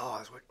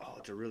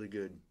 It's a really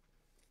good.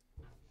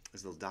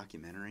 There's a little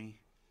documentary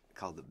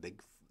called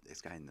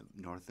this guy in the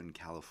Northern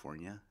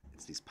California.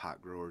 It's these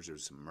pot growers. There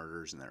was some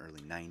murders in the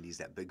early '90s.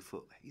 That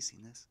Bigfoot. Have you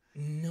seen this?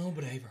 No,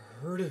 but I've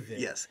heard of it.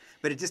 Yes,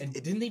 but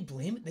didn't they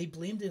blame it? They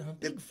blamed it on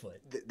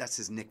Bigfoot. That's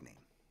his nickname.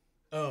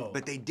 Oh,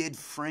 but they did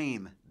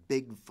frame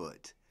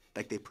Bigfoot.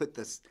 Like they put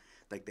this.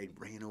 Like they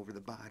ran over the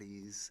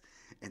bodies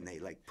and they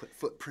like put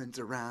footprints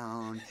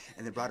around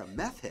and they brought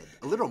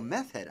a little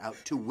meth head out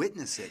to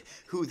witness it,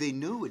 who they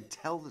knew would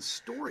tell the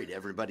story to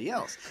everybody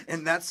else.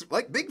 And that's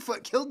like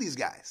Bigfoot killed these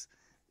guys.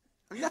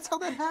 I mean, that's how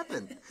that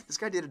happened. This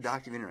guy did a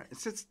documentary.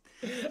 It's just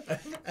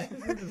I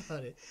heard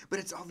about it. But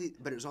it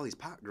was all these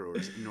pot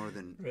growers in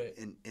northern right.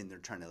 and they're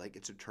trying to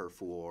it's a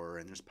turf war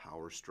and there's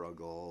power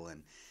struggle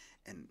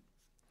and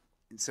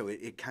so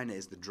it kind of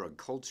is the drug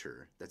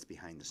culture that's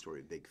behind the story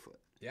of Bigfoot.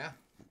 Yeah.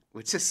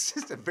 Which is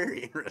just a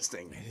very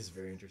interesting. It is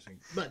very interesting.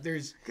 But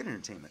there's good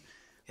entertainment.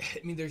 I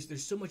mean,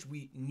 there's so much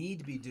we need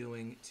to be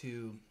doing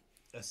to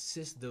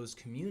assist those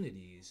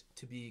communities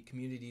to be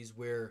communities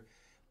where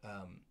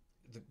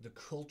the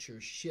culture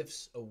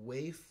shifts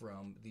away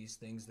from these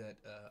things that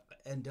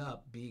end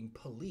up being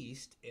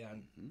policed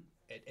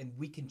and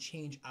we can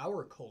change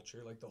our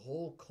culture, like the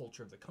whole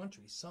culture of the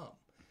country,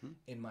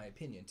 in my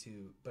opinion,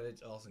 but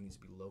it also needs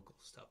to be local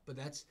stuff. But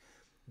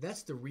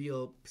that's the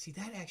real. See,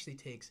 that actually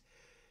takes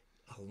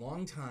a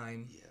long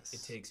time. Yes.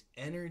 It takes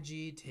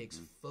energy, takes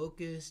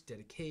focus,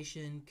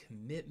 dedication,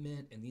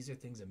 commitment, and these are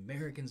things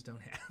Americans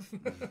don't have.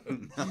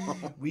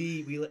 No.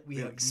 We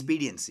have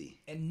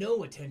expediency and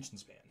no attention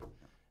span.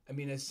 I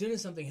mean, as soon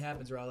as something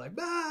happens, we're all like,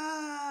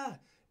 bah!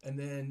 And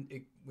then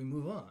we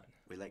move on.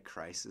 We like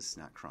crisis,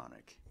 not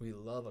chronic. We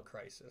love a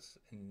crisis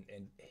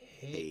and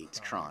hate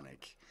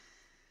chronic.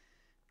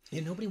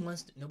 Yeah, nobody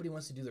wants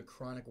to do the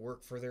chronic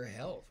work for their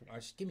health.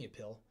 Just give me a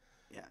pill.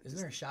 Yeah. Isn't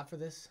there a shot for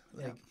this?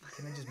 Like,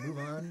 can I just move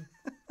on?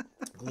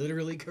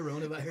 Literally,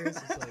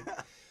 coronavirus.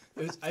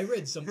 It's like, I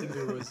read something.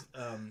 There was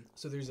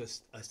so there's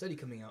a study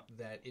coming out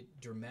that it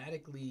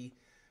dramatically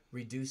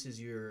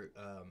reduces your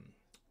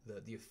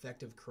the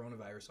effect of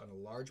coronavirus on a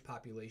large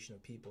population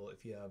of people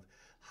if you have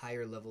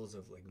higher levels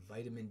of like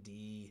vitamin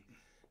D,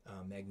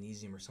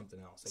 magnesium, or something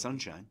else. Like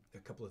Sunshine. A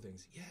couple of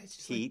things. Yeah, it's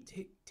just heat.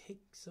 Like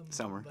take some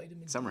Summer.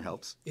 vitamin D. Summer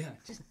helps. Yeah,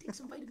 just take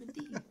some vitamin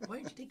D. Why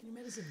aren't you taking your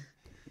medicine?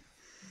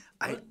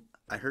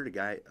 I heard a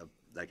guy,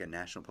 like a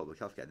national public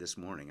health guy, this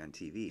morning on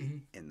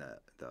TV, and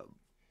the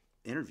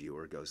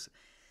interviewer goes,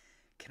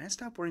 "Can I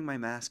stop wearing my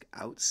mask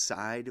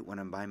outside when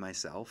I'm by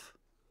myself?"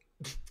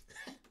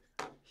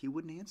 He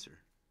wouldn't answer.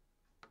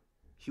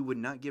 He would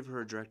not give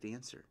her a direct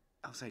answer.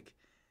 I was like,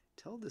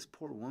 tell this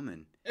poor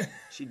woman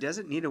she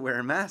doesn't need to wear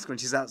a mask when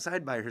she's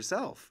outside by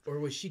herself. Or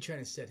was she trying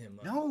to set him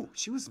up? No,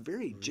 she was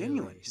very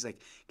genuine. She's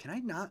like, can I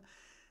not?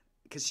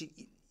 Because you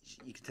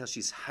can tell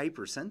she's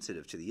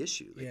hypersensitive to the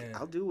issue. Like,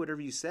 I'll do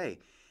whatever you say.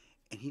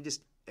 And he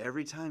just,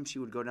 every time she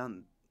would go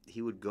down,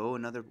 he would go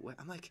another way.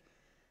 I'm like,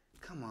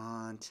 come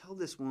on, tell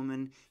this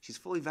woman she's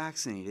fully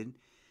vaccinated.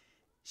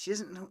 She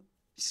doesn't know.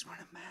 She's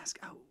wearing a mask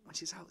out when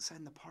she's outside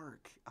in the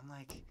park. I'm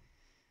like,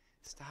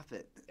 stop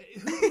it.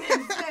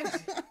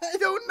 I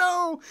don't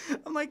know.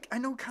 I'm like, I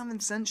know common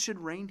sense should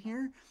reign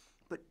here,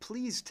 but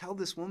please tell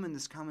this woman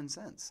this common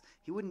sense.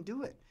 He wouldn't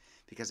do it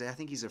because I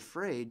think he's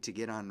afraid to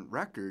get on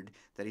record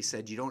that he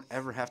said you don't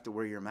ever have to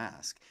wear your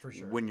mask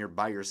when you're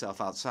by yourself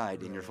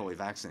outside and you're fully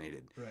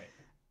vaccinated. Right.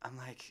 I'm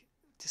like,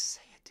 just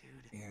say it,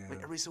 dude. Yeah. Like,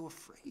 everybody's so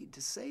afraid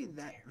to say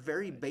that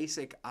very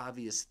basic,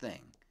 obvious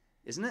thing,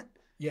 isn't it?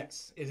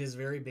 Yes, it is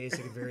very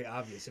basic and very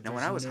obvious. Now,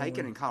 when I was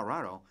hiking in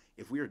Colorado,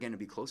 if we were going to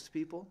be close to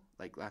people,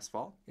 like last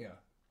fall,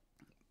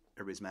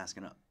 everybody's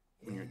masking up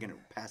when you're going to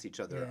pass each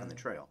other on the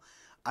trail.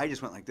 I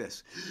just went like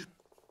this,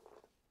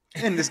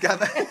 and just got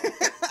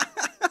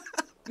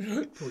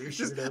pull your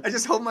shirt up. I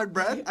just hold my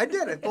breath. I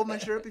did. I pulled my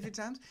shirt up a few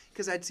times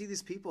because I'd see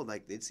these people,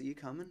 like, they'd see you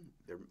coming,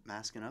 they're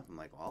masking up. I'm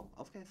like, well,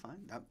 okay,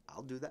 fine,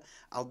 I'll do that.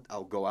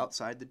 I'll go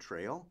outside the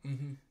trail.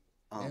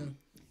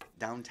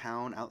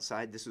 Downtown,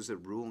 outside. This was a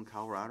rule in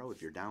Colorado.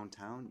 If you're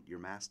downtown, you're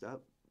masked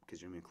up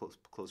because you're in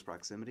close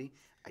proximity.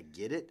 I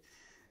get it,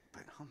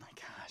 but oh my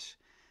gosh,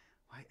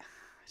 why?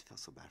 I just felt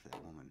so bad for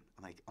that woman.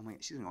 I'm like, oh my,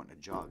 she's going to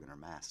jog in her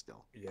mask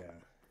still.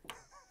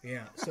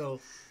 Yeah. So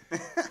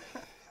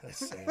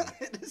that's sad.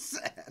 It is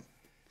sad.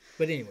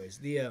 But anyways,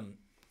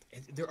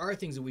 there are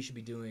things that we should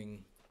be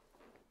doing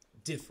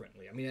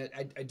differently. I mean,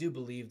 I do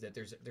believe that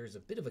there's a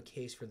bit of a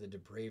case for the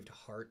depraved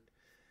heart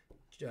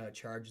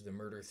charge, the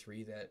murder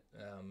 3 that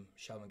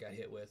Chauvin got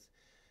hit with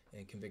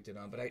and convicted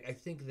on. But I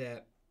think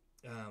that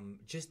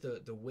just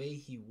the way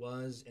he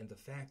was and the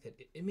fact that,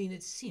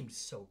 it seemed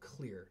so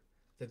clear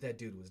that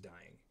dude was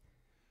dying.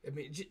 I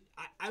mean,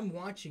 I'm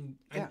watching,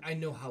 I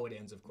know how it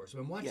ends, of course,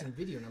 but I'm watching the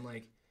video and I'm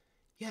like,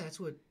 yeah, that's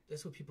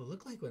what people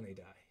look like when they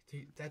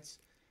die. That's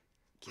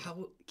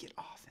Get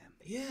off him.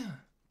 Yeah.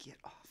 Get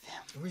off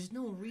him. There's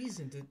no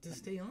reason to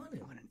stay on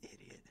him. What an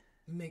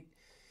idiot.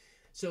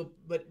 So,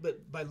 but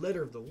by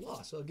letter of the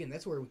law. So again,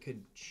 that's where we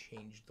could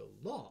change the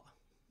law,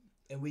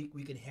 and we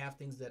can have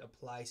things that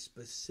apply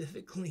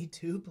specifically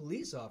to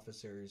police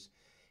officers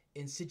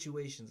in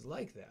situations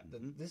like that.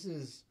 This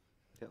is.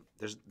 Yeah,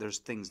 there's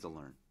things to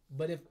learn.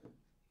 But the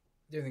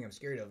other thing I'm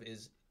scared of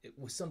is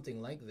with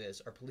something like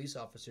this, our police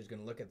officers going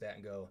to look at that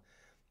and go,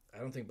 I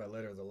don't think by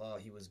letter of the law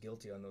he was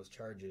guilty on those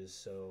charges.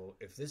 So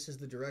if this is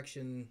the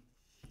direction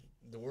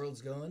the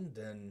world's going,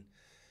 then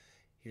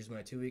here's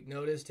my 2-week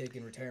notice,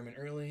 taking retirement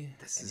early.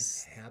 This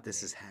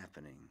is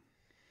happening.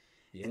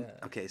 Yeah. And,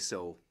 okay,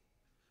 so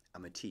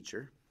I'm a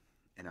teacher,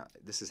 and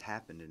this has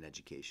happened in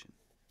education.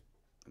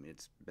 I mean,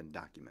 it's been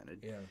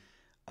documented. Yeah.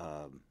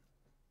 A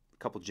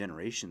couple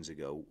generations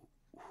ago,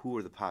 who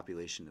were the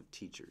population of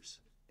teachers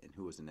and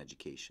who was in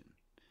education?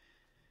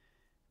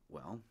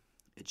 Well,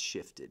 it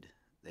shifted.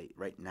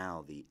 Right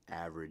now, the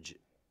average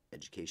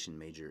education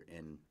major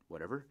in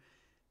whatever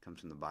comes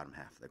from the bottom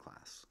half of the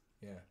class.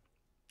 Yeah.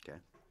 Okay.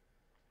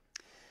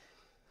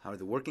 How are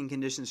the working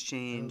conditions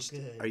changed?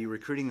 Oh, are you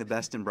recruiting the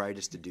best and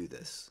brightest to do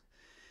this?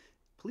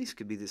 Police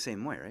could be the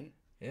same way, right?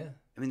 Yeah.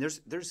 I mean,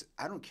 there's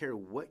I don't care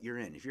what you're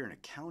in. If you're in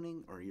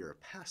accounting or you're a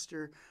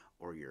pastor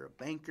or you're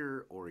a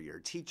banker or you're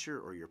a teacher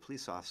or you're a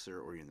police officer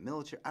or you're in the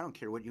military, I don't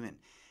care what you're in.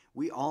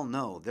 We all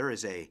know there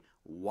is a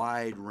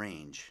wide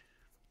range,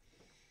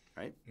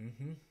 right?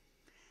 Mm-hmm.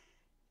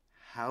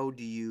 how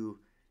do you,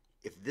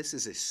 if this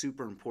is a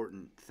super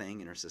important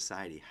thing in our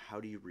society, how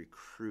do you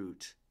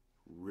recruit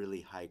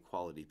really high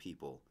quality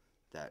people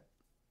that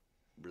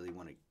really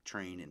want to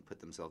train and put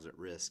themselves at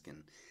risk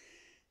and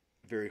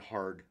very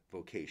hard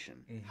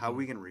vocation? How are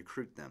we going to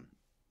recruit them?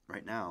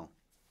 Right now,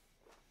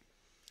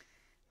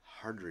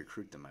 hard to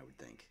recruit them, I would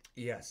think.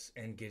 Yes,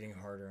 and getting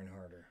harder and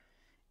harder.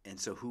 And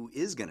so who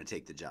is going to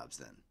take the jobs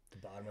then? The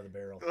bottom of the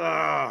barrel.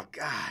 Oh,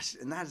 gosh.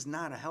 And that is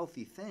not a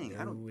healthy thing.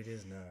 No, it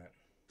is not.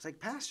 It's like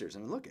pastors. I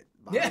mean, look at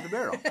bottom of the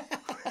barrel.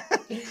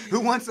 Who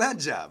wants that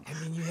job?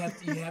 I mean, you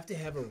have to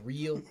have a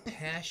real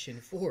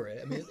passion for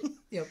it. I mean,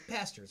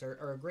 pastors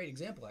are a great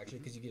example, actually,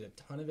 because you get a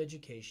ton of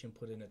education,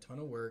 put in a ton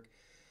of work,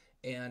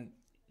 and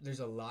there's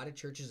a lot of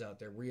churches out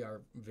there. We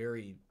are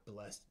very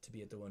blessed to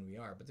be at the one we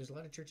are, but there's a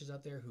lot of churches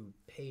out there who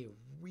pay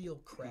real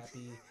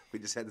crappy. We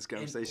just had this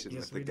conversation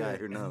with the guy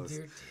who knows.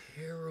 And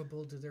they're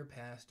terrible to their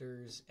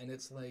pastors, and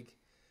it's like,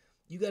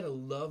 you got to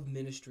love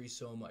ministry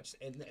so much.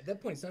 And at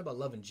that point, it's not about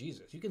loving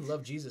Jesus. You can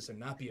love Jesus and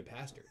not be a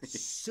pastor. It's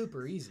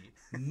super easy.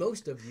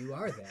 Most of you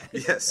are that.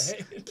 Yes.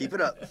 Right? Keep it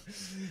up.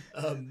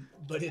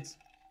 But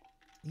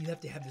you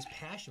have to have this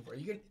passion for it.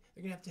 You're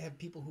going to have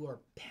people who are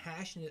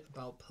passionate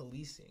about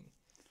policing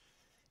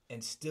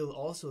and still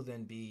also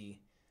then be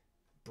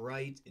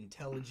bright,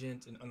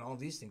 intelligent, and all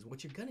these things.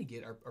 What you're going to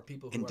get are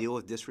people who deal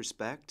with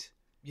disrespect.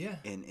 Yeah.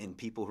 And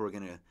people who are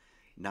going to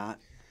not.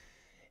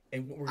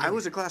 And I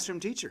was a classroom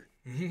teacher.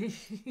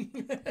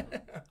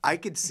 I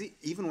could see,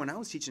 even when I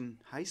was teaching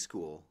high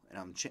school,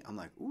 and I'm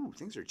like, ooh,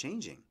 things are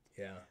changing.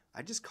 Yeah.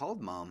 I just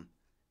called Mom.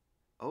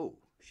 Oh,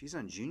 she's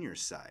on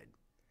Junior's side.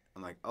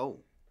 I'm like,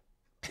 oh,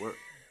 we're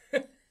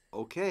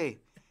okay.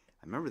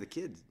 I remember the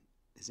kid.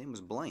 His name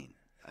was Blaine.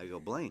 I go,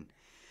 Blaine,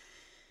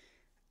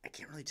 I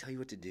can't really tell you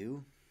what to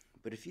do,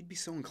 but if you'd be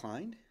so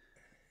inclined,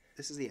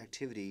 this is the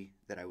activity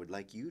that I would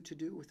like you to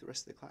do with the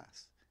rest of the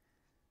class.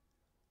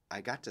 I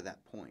got to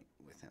that point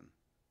with him.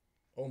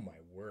 Oh, my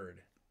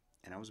word.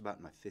 And I was about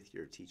in my 5th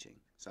year of teaching.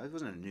 So I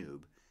wasn't a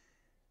noob.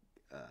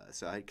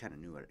 So I kind of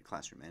knew what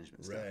classroom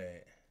management stuff.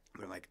 Right.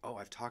 But I'm like, oh,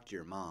 I've talked to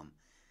your mom.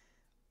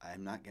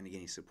 I'm not going to get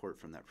any support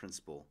from that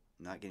principal.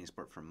 I'm not getting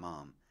support from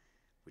Mom,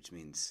 which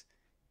means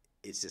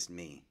it's just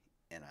me,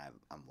 and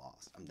I'm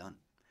lost. I'm done.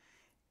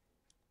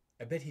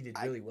 I bet he did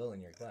really well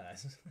in your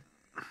class.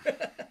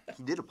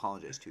 He did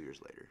apologize 2 years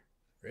later.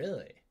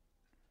 Really?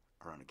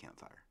 Around a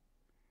campfire,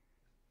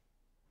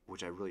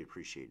 which I really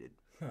appreciated.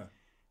 Huh.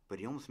 But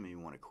he almost made me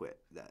want to quit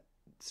that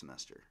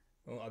semester.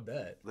 Oh, I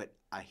bet. But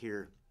I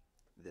hear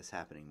this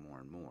happening more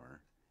and more,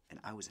 and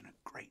I was in a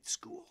great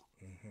school.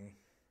 Mm-hmm.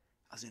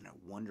 I was in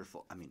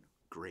a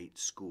great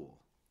school.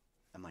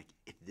 I'm like,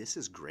 if this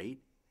is great,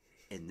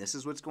 and this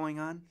is what's going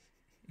on,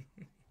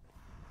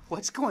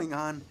 what's going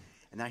on?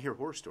 And I hear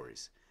horror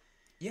stories.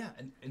 Yeah,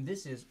 and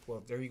this is,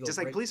 well, there you go. Just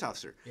like police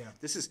officer. Yeah.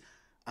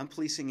 I'm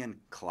policing in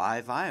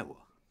Clive, Iowa.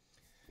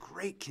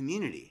 Great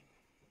community.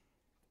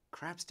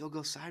 Crap still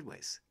goes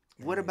sideways.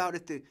 Right. What about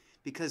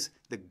because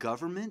the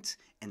government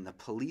and the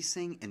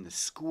policing and the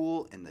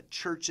school and the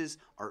churches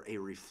are a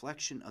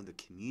reflection of the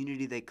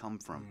community they come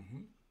from.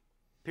 Mm-hmm.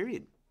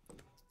 Period.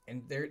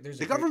 And there's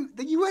the government,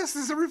 the U.S.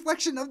 is a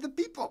reflection of the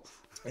people.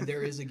 And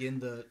there is again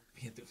the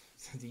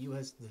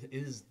U.S.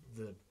 is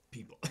the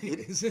people.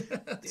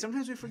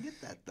 Sometimes we forget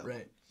that though.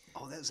 Right.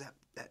 Oh, that's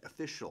that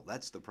official.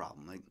 That's the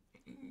problem. Like,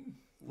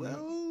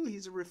 well,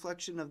 he's a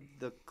reflection of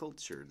the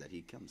culture that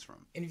he comes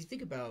from. And if you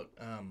think about,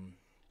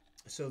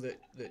 so the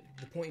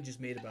point you just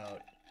made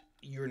about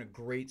you're in a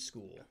great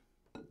school,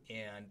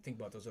 and think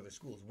about those other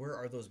schools. Where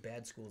are those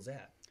bad schools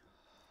at?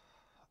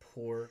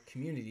 Poor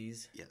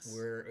communities. Yes.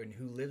 And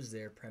who lives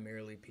there?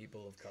 Primarily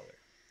people of color.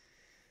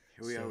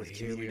 Here we are with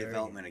community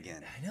development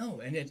again. I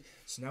know, and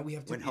so now we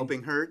have to. When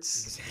helping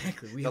hurts.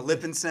 Exactly. The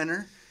Lippin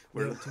Center.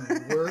 We have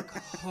to work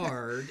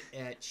hard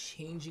at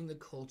changing the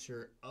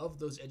culture of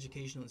those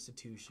educational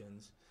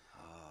institutions.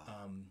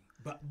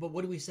 But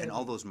what do we say? And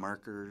all those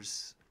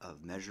markers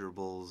of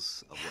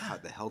measurables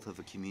of the health of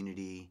a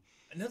community.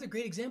 Another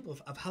great example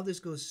of how this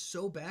goes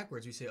so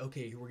backwards. We say,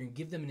 okay, we're going to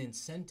give them an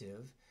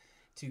incentive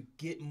to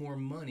get more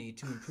money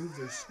to improve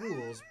their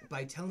schools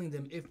by telling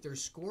them if their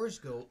scores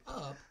go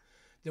up,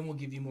 then we'll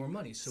give you more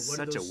money. So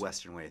such a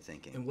Western way of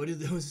thinking. And what do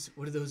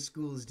those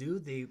schools do?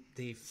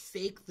 They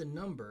fake the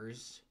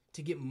numbers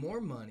to get more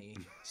money.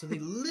 So they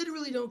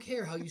literally don't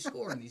care how you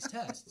score on these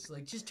tests.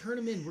 Like, just turn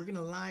them in. We're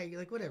gonna lie.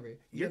 Like, whatever.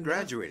 You're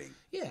graduating.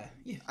 Yeah.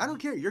 I don't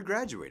care. You're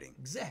graduating.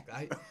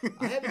 Exactly.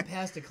 I haven't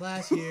passed a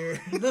class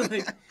here.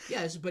 Like,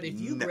 yes, but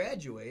if you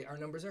graduate, our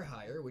numbers are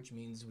higher, which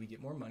means we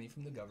get more money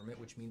from the government,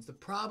 which means the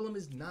problem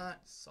is not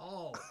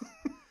solved.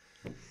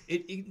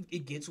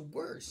 It gets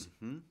worse.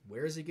 Mm-hmm.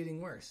 Where is it getting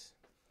worse?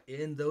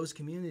 In those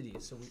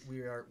communities. So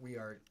we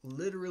are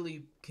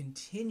literally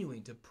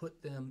continuing to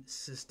put them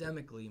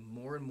systemically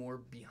more and more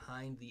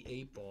behind the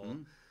 8 ball.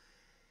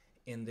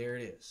 Mm-hmm. And there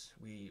it is.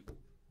 We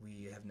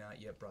have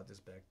not yet brought this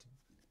back to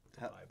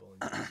the Bible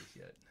and Jesus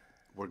yet.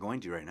 We're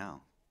going to right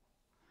now.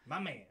 My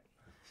man.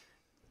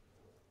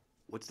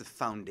 What's the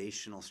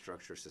foundational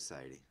structure of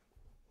society?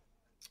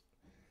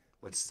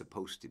 what's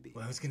supposed to be.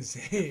 Well, I was going to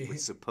say.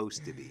 What's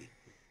supposed to be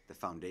the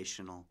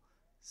foundational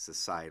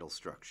societal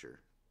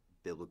structure,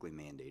 biblically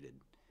mandated.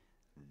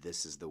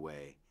 This is the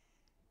way.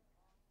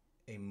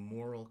 A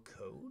moral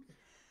code?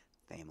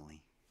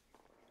 Family.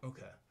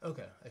 Okay.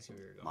 I see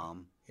where you're going.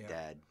 Mom,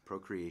 dad,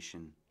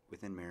 procreation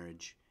within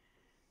marriage.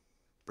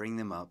 Bring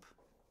them up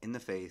in the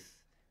faith,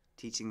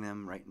 teaching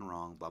them right and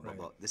wrong, blah, blah,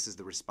 blah. This is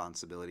the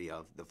responsibility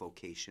of, the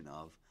vocation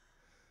of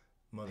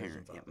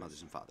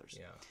mothers and fathers.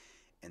 Yeah.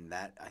 And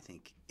that, I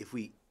think,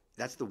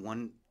 that's the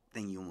one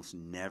thing you almost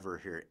never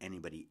hear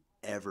anybody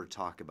ever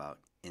talk about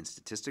in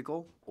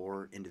statistical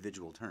or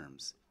individual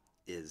terms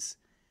is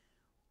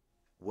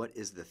what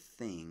is the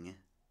thing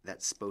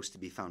that's supposed to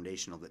be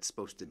foundational, that's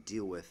supposed to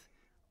deal with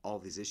all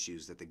these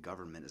issues that the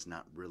government is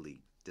not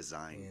really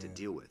designed to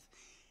deal with.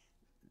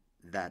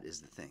 That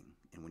is the thing.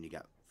 And when you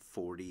got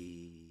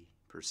 40%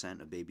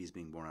 of babies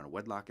being born out of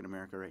wedlock in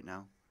America right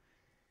now,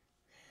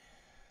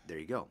 there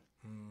you go.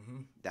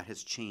 Mm-hmm. That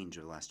has changed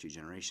over the last 2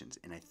 generations.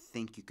 And I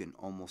think you can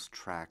almost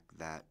track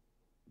that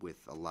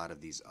with a lot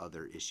of these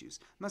other issues.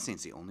 I'm not saying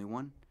it's the only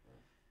one,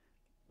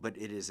 but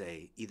it is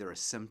either a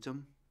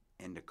symptom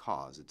and a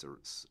cause.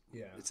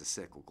 It's a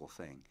cyclical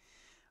thing.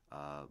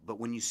 But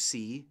when you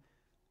see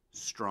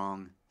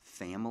strong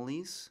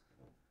families,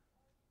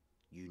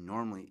 you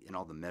normally, in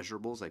all the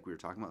measurables like we were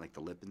talking about, like the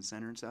Lippin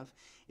Center and stuff,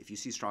 if you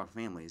see strong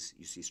families,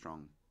 you see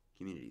strong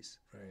communities.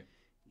 Right.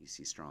 You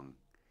see strong.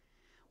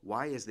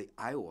 Why is the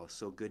Iowa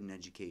so good in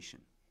education?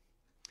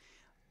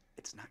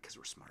 It's not because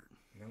we're smart.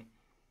 No.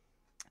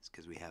 It's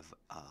because we have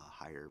a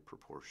higher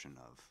proportion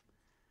of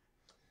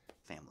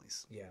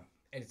families. Yeah.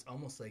 And it's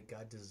almost like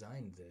God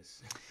designed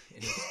this in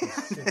a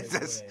specific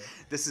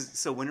way.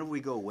 So whenever we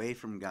go away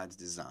from God's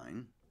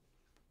design,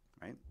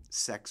 right?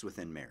 Sex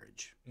within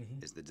marriage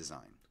is the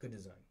design. Good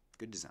design.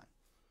 Good design.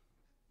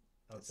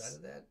 Outside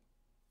of that?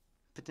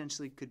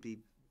 Potentially could be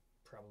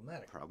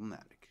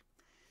problematic.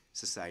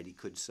 Society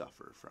could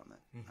suffer from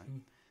it. Mm-hmm.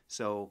 Right?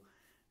 So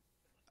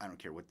I don't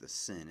care what the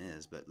sin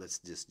is, but let's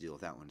just deal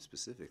with that one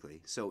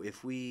specifically. So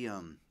if we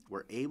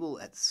were able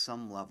at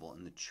some level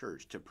in the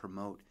church to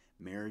promote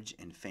marriage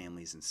and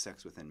families and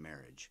sex within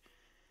marriage,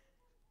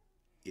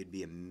 it'd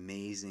be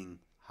amazing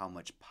how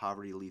much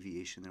poverty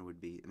alleviation there would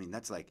be. I mean,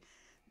 that's like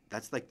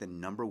the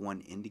number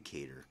one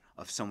indicator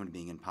of someone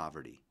being in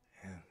poverty.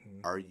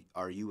 Yeah.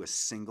 Are you a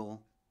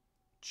single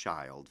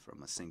child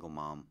from a single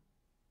mom?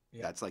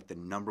 Yeah. That's like the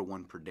number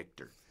one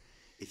predictor.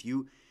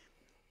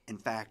 In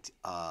fact,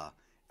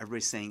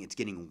 everybody's saying it's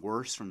getting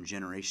worse from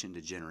generation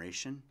to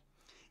generation.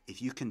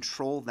 If you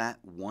control that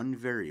one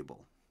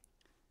variable,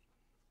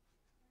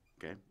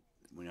 okay?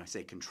 When I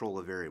say control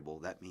a variable,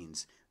 that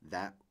means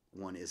that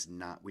one is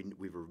not.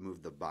 We've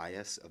removed the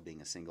bias of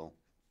being a single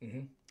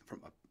from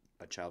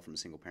a child from a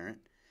single parent.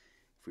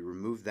 If we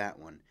remove that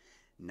one,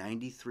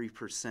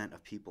 93%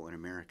 of people in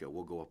America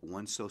will go up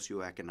one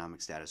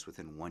socioeconomic status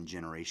within one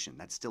generation.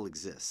 That still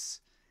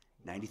exists.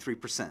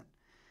 93%.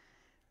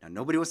 Now,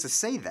 nobody wants to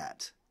say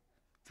that.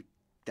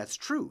 That's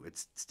true.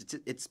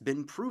 It's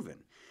been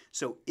proven.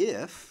 So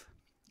if,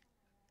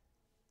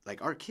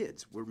 like our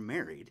kids, we're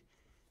married,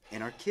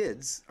 and our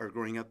kids are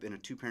growing up in a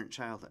 2-parent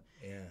childhood.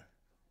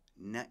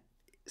 Yeah.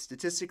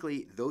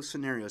 Statistically, those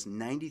scenarios,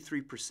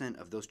 93%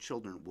 of those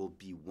children will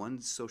be one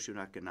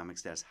socioeconomic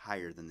status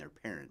higher than their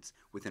parents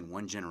within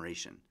one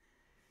generation.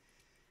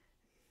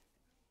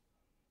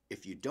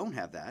 If you don't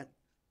have that,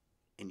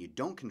 and you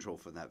don't control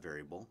for that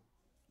variable,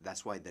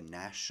 that's why the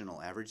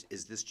national average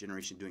is this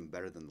generation doing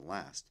better than the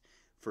last.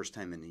 First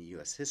time in the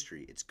U.S.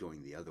 history, it's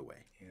going the other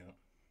way. Yeah.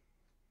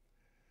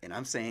 And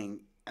I'm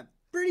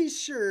pretty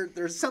sure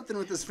there's something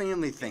with this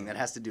family thing that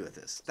has to do with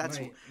this. That's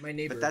my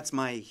neighbor. But that's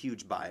my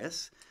huge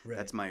bias. Right.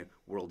 That's my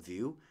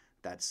worldview.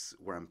 That's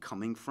where I'm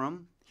coming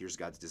from. Here's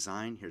God's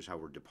design. Here's how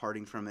we're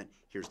departing from it.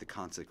 Here's the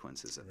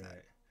consequences of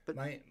that. But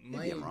my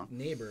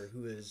neighbor,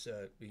 who is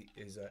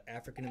an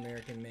African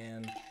American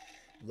man,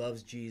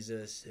 loves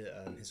Jesus.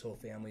 His whole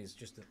family is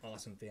just an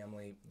awesome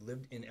family.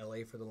 Lived in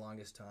L.A. for the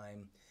longest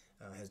time.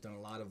 Has done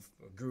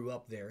grew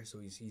up there, so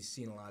he's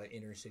seen a lot of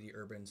inner city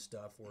urban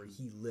stuff where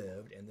he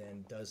lived, and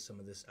then does some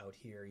of this out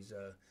here. He's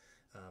a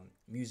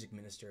music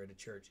minister at a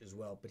church as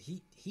well. But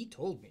he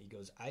told me, he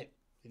goes,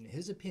 in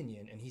his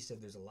opinion, and he said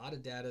there's a lot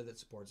of data that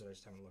supports it. I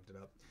just haven't looked it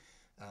up.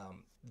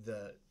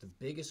 The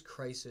biggest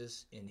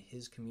crisis in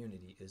his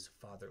community is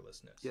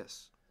fatherlessness.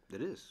 Yes,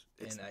 it is.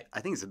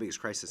 I think it's the biggest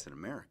crisis in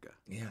America.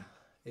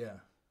 Yeah.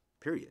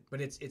 Period.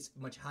 But it's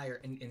much higher.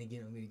 And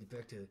again, let me get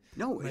back to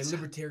my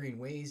libertarian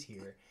ways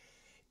here.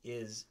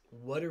 Is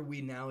what are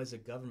we now as a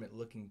government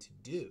looking to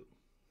do?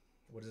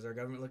 What is our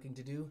government looking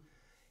to do?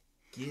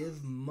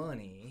 Give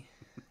money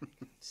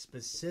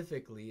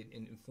specifically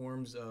in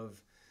forms of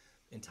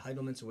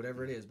entitlements or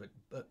whatever it is,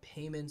 but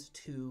payments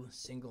to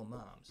single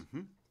moms.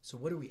 Mm-hmm. So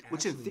what are we actually...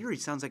 Which in theory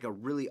sounds like a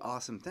really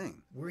awesome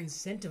thing. We're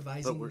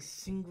incentivizing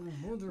single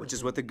motherhood. Which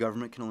is what the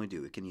government can only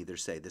do. It can either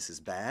say this is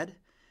bad,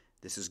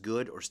 this is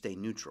good, or stay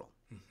neutral.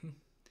 Mm-hmm.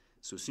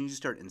 So as soon as you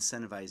start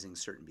incentivizing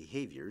certain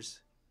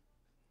behaviors,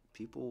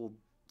 people will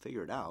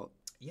figure it out.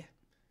 Yeah.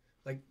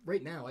 Like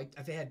right now, I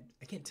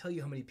can't tell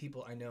you how many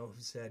people I know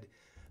who said,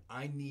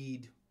 I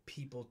need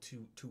people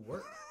to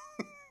work.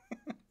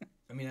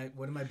 I mean,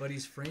 one of my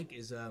buddies, Frank,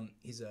 is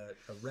he's a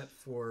rep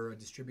for a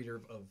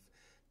distributor of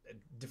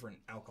different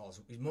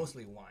alcohols. He's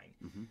mostly wine.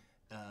 Mm-hmm.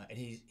 And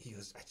he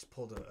goes, I just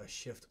pulled a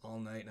shift all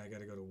night and I got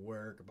to go to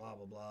work, blah,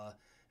 blah, blah.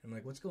 And I'm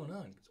like, what's going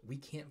on? We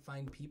can't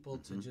find people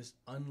to just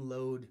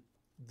unload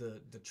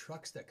the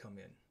trucks that come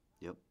in.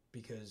 Yep.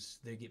 Because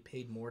they get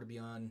paid more to be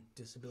on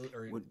disability.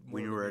 Or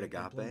when you were at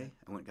Agape, I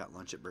went and got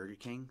lunch at Burger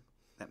King.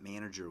 That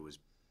manager was,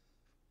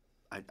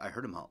 I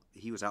heard him out.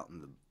 He was out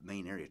in the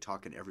main area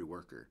talking to every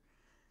worker,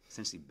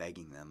 essentially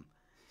begging them,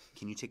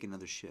 can you take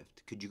another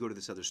shift? Could you go to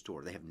this other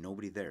store? They have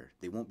nobody there.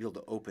 They won't be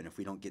able to open if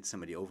we don't get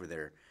somebody over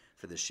there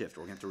for the shift.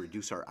 We're going to have to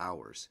reduce our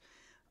hours.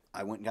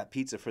 I went and got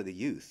pizza for the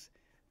youth.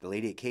 The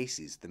lady at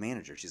Casey's, the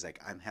manager, she's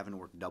like, I'm having to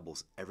work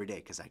doubles every day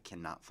because I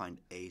cannot find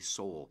a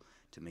soul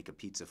to make a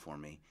pizza for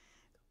me.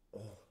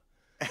 Oh.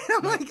 And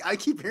I'm like, I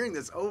keep hearing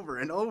this over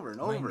and over and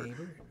over. My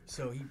neighbor,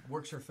 so he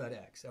works for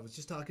FedEx. I was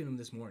just talking to him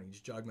this morning,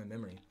 just jogged my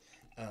memory.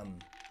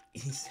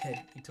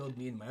 He told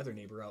me and my other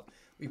neighbor out,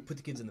 we put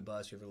the kids in the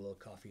bus, we have a little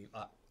coffee.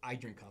 I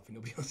drink coffee,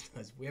 nobody else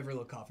does. We have a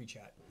little coffee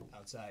chat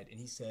outside. And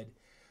he said,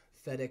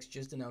 FedEx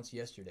just announced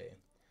yesterday,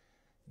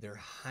 they're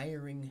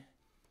hiring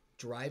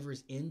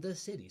drivers in the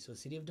city, so the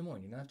city of Des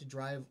Moines. You don't have to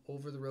drive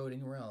over the road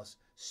anywhere else.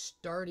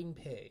 Starting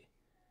pay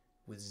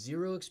with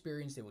zero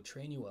experience, they will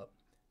train you up,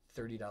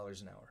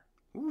 $30 an hour.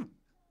 Ooh.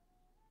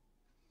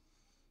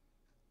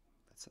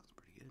 That sounds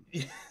pretty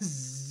good.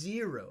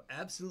 Zero.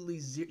 Absolutely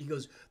zero. He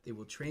goes, they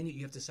will train you.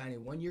 You have to sign a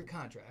 1-year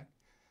contract.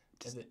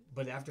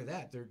 But after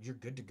that, you're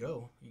good to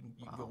go. You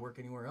can go work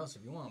anywhere else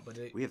if you want. But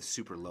we have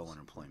super low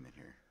unemployment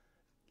here.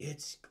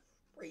 It's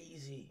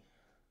crazy.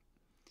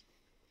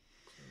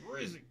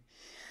 Crazy.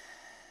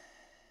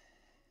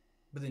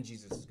 But then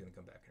Jesus is going to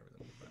come back and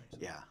everything will be fine. So.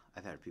 Yeah,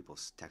 I've had people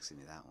texting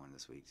me that one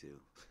this week too.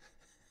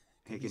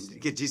 Hey,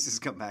 can Jesus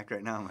come back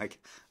right now? I'm like,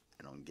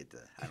 I don't get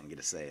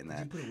to say in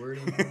that. Did you put a word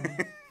in for me?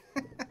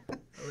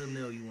 I let him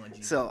know you want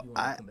Jesus. So you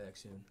want to come back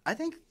soon. I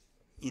think,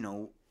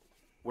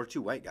 we're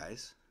two white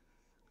guys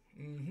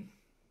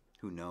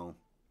who know.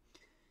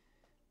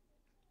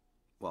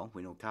 Well,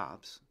 we know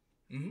cops,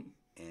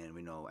 and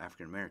we know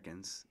African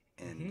Americans,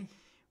 and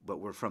but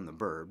we're from the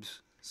burbs,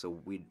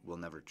 so we will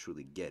never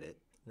truly get it.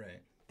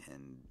 Right.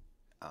 And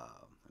I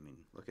mean,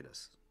 look at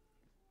us.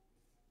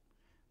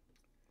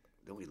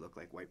 Don't we look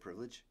like white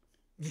privilege?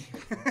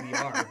 We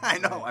are. I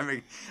know.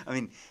 Right. I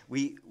mean,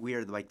 we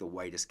are like the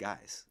whitest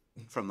guys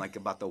from like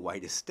about the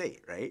whitest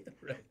state, right?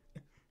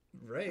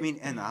 Right. I mean,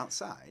 and the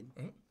outside,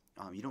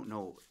 you don't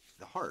know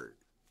the heart,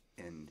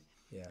 and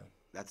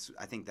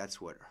I think that's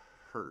what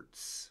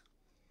hurts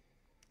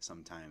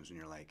sometimes when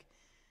you're like,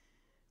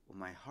 well,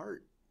 my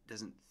heart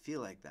doesn't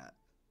feel like that,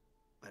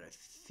 but I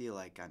feel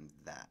like I'm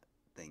that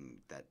thing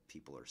that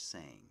people are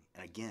saying.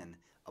 And again,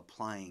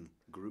 applying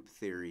group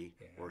theory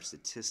or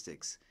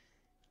statistics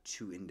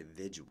to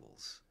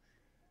individuals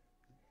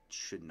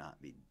should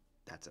not be.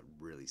 That's a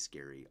really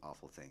scary,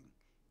 awful thing.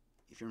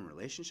 If you're in a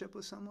relationship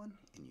with someone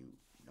and you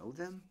know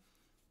them,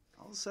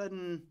 all of a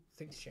sudden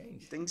things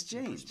change. The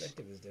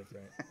perspective is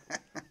different.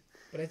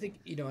 But I think,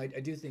 I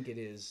do think it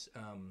is,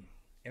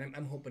 and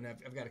I'm hoping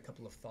I've got a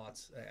couple of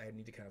thoughts I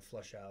need to kind of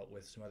flush out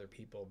with some other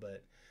people,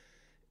 but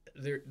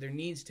there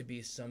needs to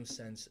be some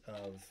sense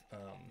of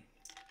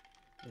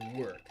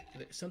work,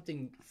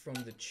 something from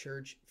the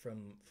church,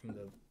 from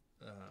the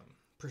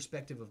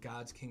perspective of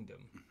God's kingdom,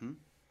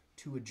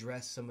 to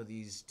address some of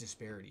these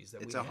disparities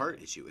that it's a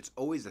heart issue. It's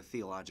always a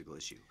theological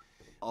issue.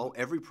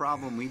 Every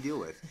problem we deal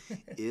with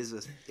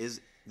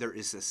there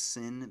is a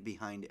sin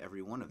behind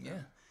every one of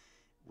them,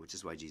 which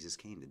is why Jesus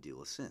came to deal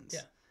with sins.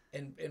 Yeah,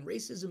 and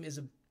racism is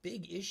a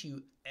big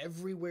issue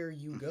everywhere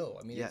you go.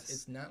 I mean,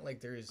 it's not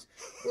like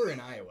we're in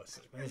Iowa,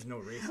 so there's no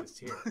racists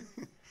here.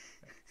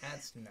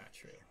 That's not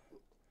true.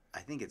 I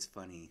think it's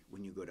funny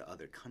when you go to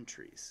other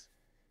countries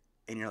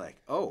and you're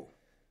like, oh.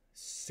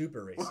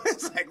 Super racist.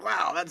 It's like,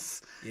 wow,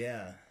 that's.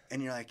 Yeah.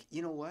 And you're like,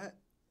 you know what?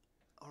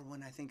 Or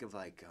when I think of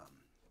like,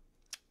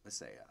 let's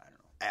say, I don't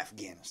know,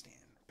 Afghanistan,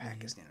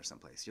 Pakistan or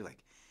someplace, you're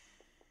like,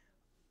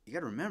 you got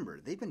to remember,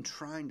 they've been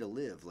trying to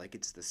live like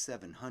it's the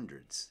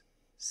 700s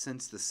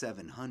since the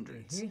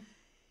 700s.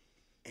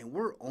 And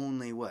we're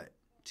only,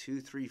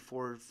 2, 3,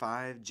 4,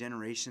 5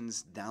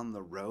 generations down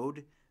the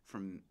road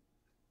from,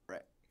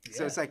 right? Yeah.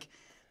 So it's like,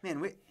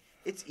 man,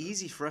 it's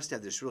easy for us to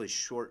have this really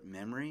short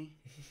memory.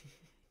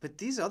 But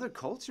these other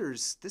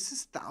cultures, this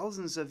is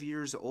thousands of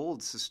years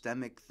old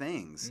systemic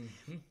things.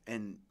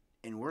 And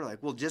we're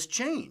like, well, just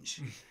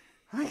change.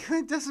 Like,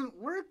 it doesn't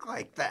work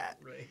like that.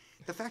 Right.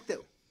 The fact that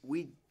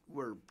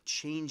we're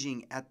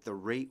changing at the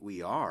rate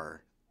we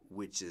are,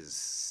 which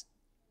is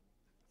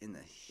in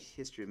the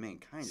history of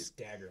mankind, is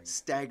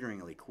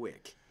staggeringly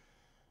quick.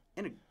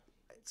 And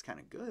it's kind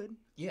of good.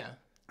 Yeah.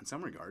 In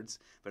some regards.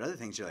 But other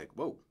things, you're like,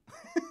 whoa.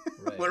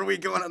 Right. Where are we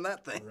going on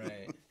that thing?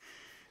 Right.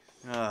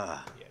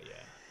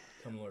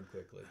 Come, Lord,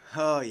 quickly.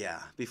 Oh,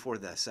 yeah. Before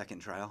the second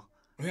trial.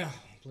 Yeah,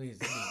 please.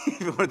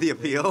 Before the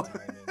appeal. Oh,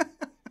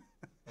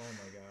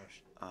 my gosh.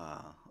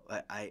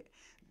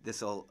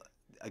 this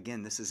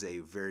is a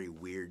very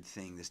weird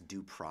thing. This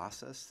due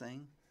process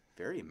thing,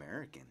 very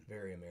American.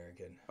 Very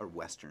American. Or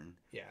Western.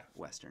 Yeah.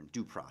 Western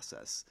due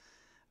process.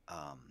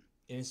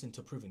 Innocent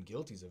until proven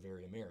guilty is a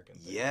very American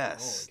thing.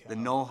 Yes, the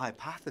null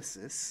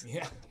hypothesis.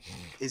 Yeah.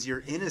 Is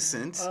you're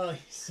innocent. Oh, you're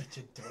such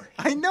a dork.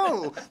 I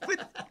know,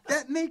 but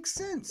that makes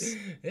sense.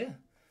 Yeah.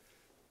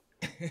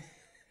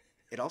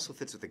 It also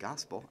fits with the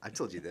gospel. I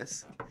told you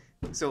this.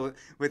 So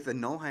with the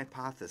null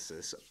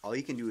hypothesis, all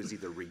you can do is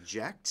either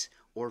reject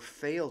or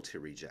fail to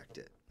reject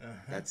it.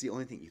 That's the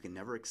only thing. You can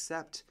never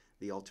accept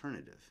the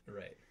alternative.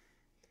 Right.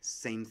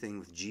 Same thing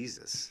with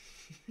Jesus.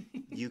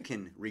 You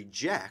can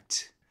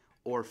reject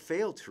or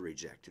fail to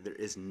reject. There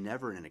is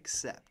never an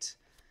accept,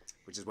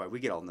 which is why we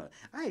get all the,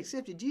 I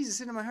accepted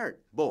Jesus into my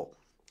heart. Bull.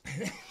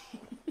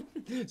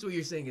 So what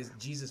you're saying is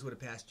Jesus would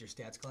have passed your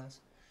stats class?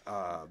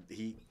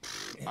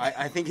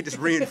 I think it just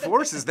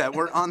reinforces that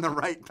we're on the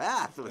right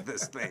path with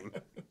this thing.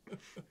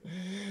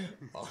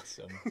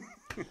 Awesome.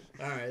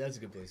 All right, that's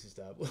a good place to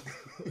stop.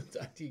 We'll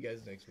talk to you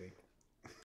guys next week.